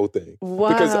 that's a whole thing. Wow.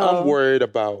 Because I'm worried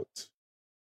about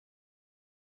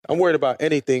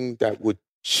anything that would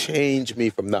change me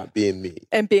from not being me.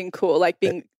 And being cool, like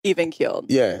being even keeled.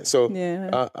 Yeah. So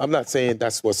Yeah. I'm not saying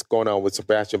that's what's going on with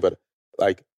Sebastian, but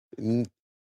like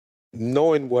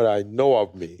knowing what I know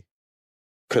of me,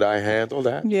 could I handle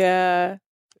that? Yeah.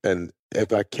 And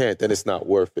if I can't, then it's not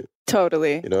worth it.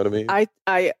 Totally. You know what I mean?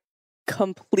 I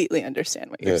completely understand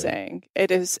what you're saying.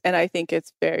 It is, and I think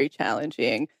it's very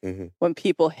challenging when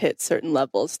people hit certain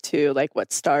levels too, like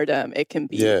what stardom, it can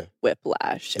be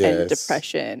whiplash and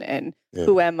depression and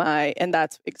who am I? And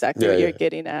that's exactly what you're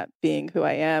getting at, being who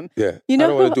I am. Yeah. You know, I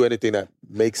don't want to do anything that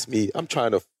makes me, I'm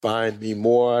trying to find me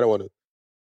more. I don't want to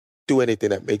do anything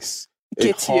that makes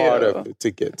it harder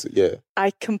to get to. Yeah.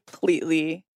 I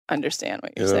completely understand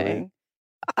what you're saying. I mean?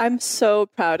 I'm so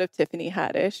proud of Tiffany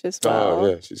Haddish as well. Oh,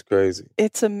 yeah, she's crazy.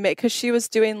 It's amazing because she was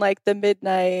doing like the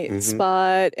midnight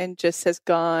spot and just has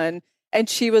gone. And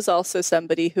she was also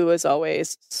somebody who was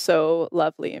always so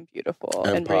lovely and beautiful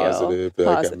and positive, real.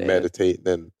 Like positive.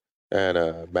 Meditating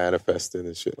and manifesting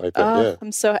and shit like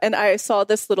that. And I saw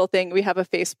this little thing. We have a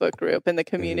Facebook group in the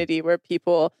community where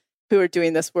people who are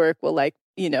doing this work will like,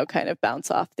 you know, kind of bounce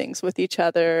off things with each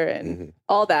other and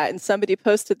all that. And somebody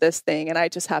posted this thing and I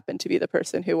just happened to be the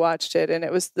person who watched it. And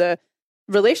it was the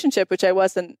relationship, which I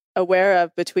wasn't aware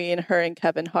of, between her and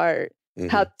Kevin Hart.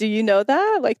 How do you know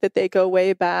that? Like that they go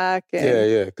way back?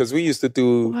 And... Yeah. Because we used to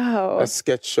do a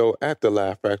sketch show at the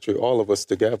Laugh Factory, all of us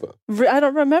together. I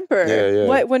don't remember.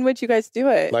 Yeah. When would you guys do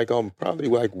it? Like probably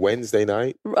like Wednesday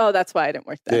night. Oh, that's why I didn't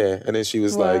work there. Yeah. And then she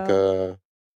was like,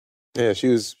 she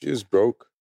was broke.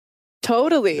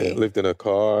 Totally. Yeah, lived in a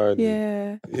car.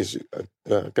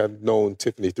 Got known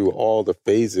Tiffany through all the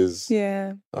phases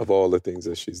of all the things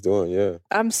that she's doing. Yeah.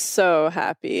 I'm so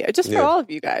happy. Just for all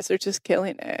of you guys. They're just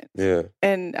killing it. Yeah.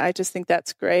 And I just think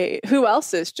that's great. Who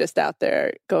else is just out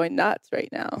there going nuts right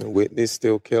now? And Whitney's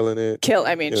still killing it.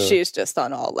 She's just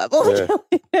on all levels.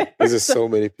 Yeah. There's just so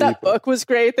many people. That book was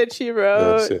great that she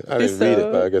wrote. I didn't read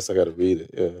it, but I guess I got to read it.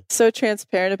 Yeah. So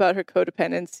transparent about her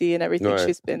codependency and everything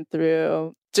she's been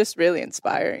through. Just really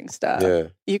inspiring stuff. Yeah.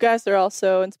 You guys are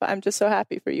also inspired. I'm just so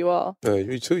happy for you all.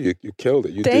 You too. You killed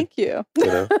it. Thank you. You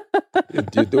know,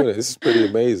 you're doing it. This is pretty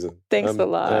amazing. Thanks a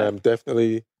lot. I'm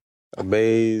definitely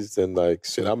amazed and like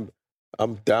shit. I'm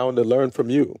down to learn from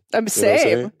you. I'm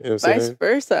same. You know Vice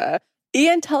versa.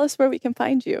 Ian, tell us where we can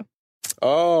find you.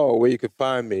 Oh, where you can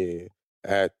find me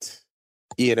at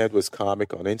Ian Edwards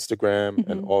Comic on Instagram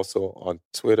and also on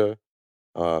Twitter,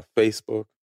 Facebook.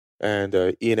 And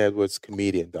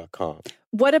IanEdwardsComedian.com.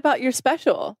 What about your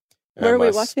special? Where are we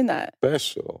watching that?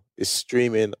 Special is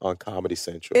streaming on Comedy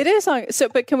Central. It is on.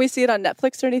 But can we see it on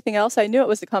Netflix or anything else? I knew it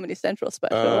was the Comedy Central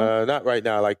special. Not right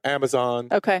now. Like Amazon.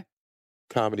 Okay.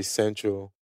 Comedy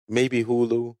Central. Maybe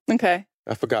Hulu. Okay.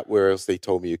 I forgot where else they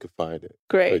told me you could find it.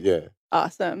 Great. But yeah.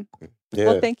 Awesome. Yeah.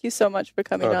 Well, thank you so much for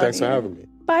coming on. Thanks for having me.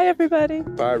 Bye, everybody.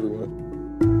 Bye, everyone.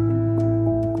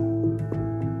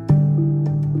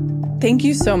 Thank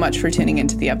you so much for tuning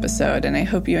into the episode, and I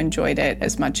hope you enjoyed it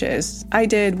as much as I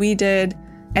did, we did.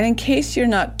 And in case you're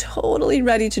not totally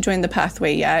ready to join the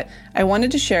pathway yet, I wanted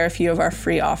to share a few of our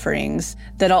free offerings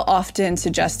that I'll often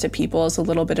suggest to people as a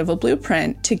little bit of a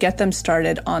blueprint to get them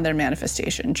started on their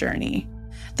manifestation journey.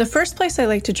 The first place I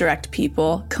like to direct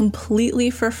people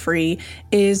completely for free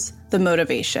is the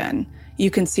motivation. You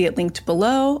can see it linked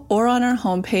below or on our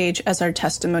homepage as our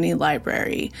testimony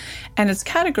library. And it's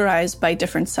categorized by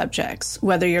different subjects,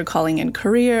 whether you're calling in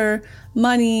career,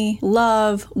 money,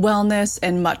 love, wellness,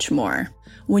 and much more.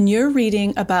 When you're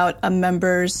reading about a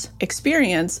member's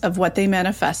experience of what they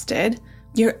manifested,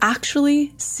 you're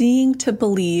actually seeing to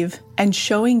believe and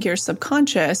showing your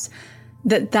subconscious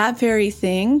that that very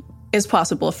thing is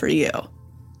possible for you.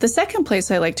 The second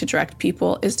place I like to direct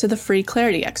people is to the free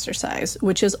clarity exercise,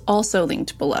 which is also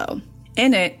linked below.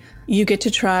 In it, you get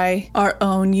to try our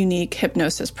own unique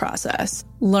hypnosis process,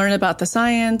 learn about the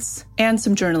science, and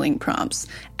some journaling prompts.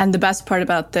 And the best part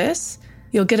about this,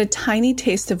 you'll get a tiny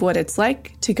taste of what it's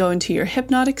like to go into your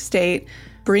hypnotic state,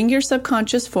 bring your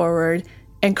subconscious forward,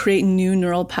 and create new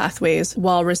neural pathways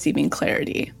while receiving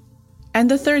clarity. And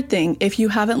the third thing, if you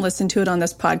haven't listened to it on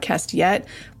this podcast yet,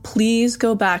 please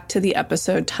go back to the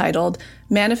episode titled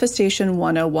Manifestation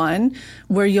 101,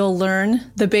 where you'll learn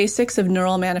the basics of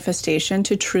neural manifestation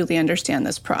to truly understand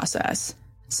this process.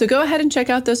 So go ahead and check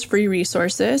out those free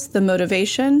resources, the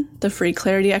motivation, the free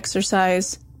clarity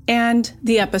exercise, and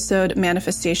the episode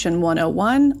Manifestation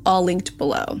 101, all linked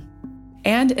below.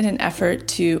 And in an effort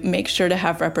to make sure to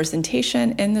have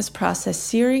representation in this process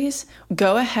series,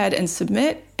 go ahead and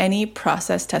submit any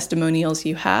process testimonials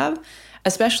you have,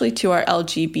 especially to our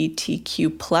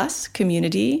LGBTQ plus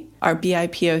community, our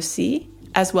BIPOC,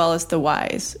 as well as the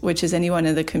WISE, which is anyone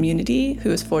in the community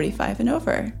who is 45 and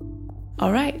over.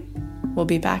 All right, we'll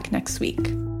be back next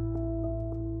week.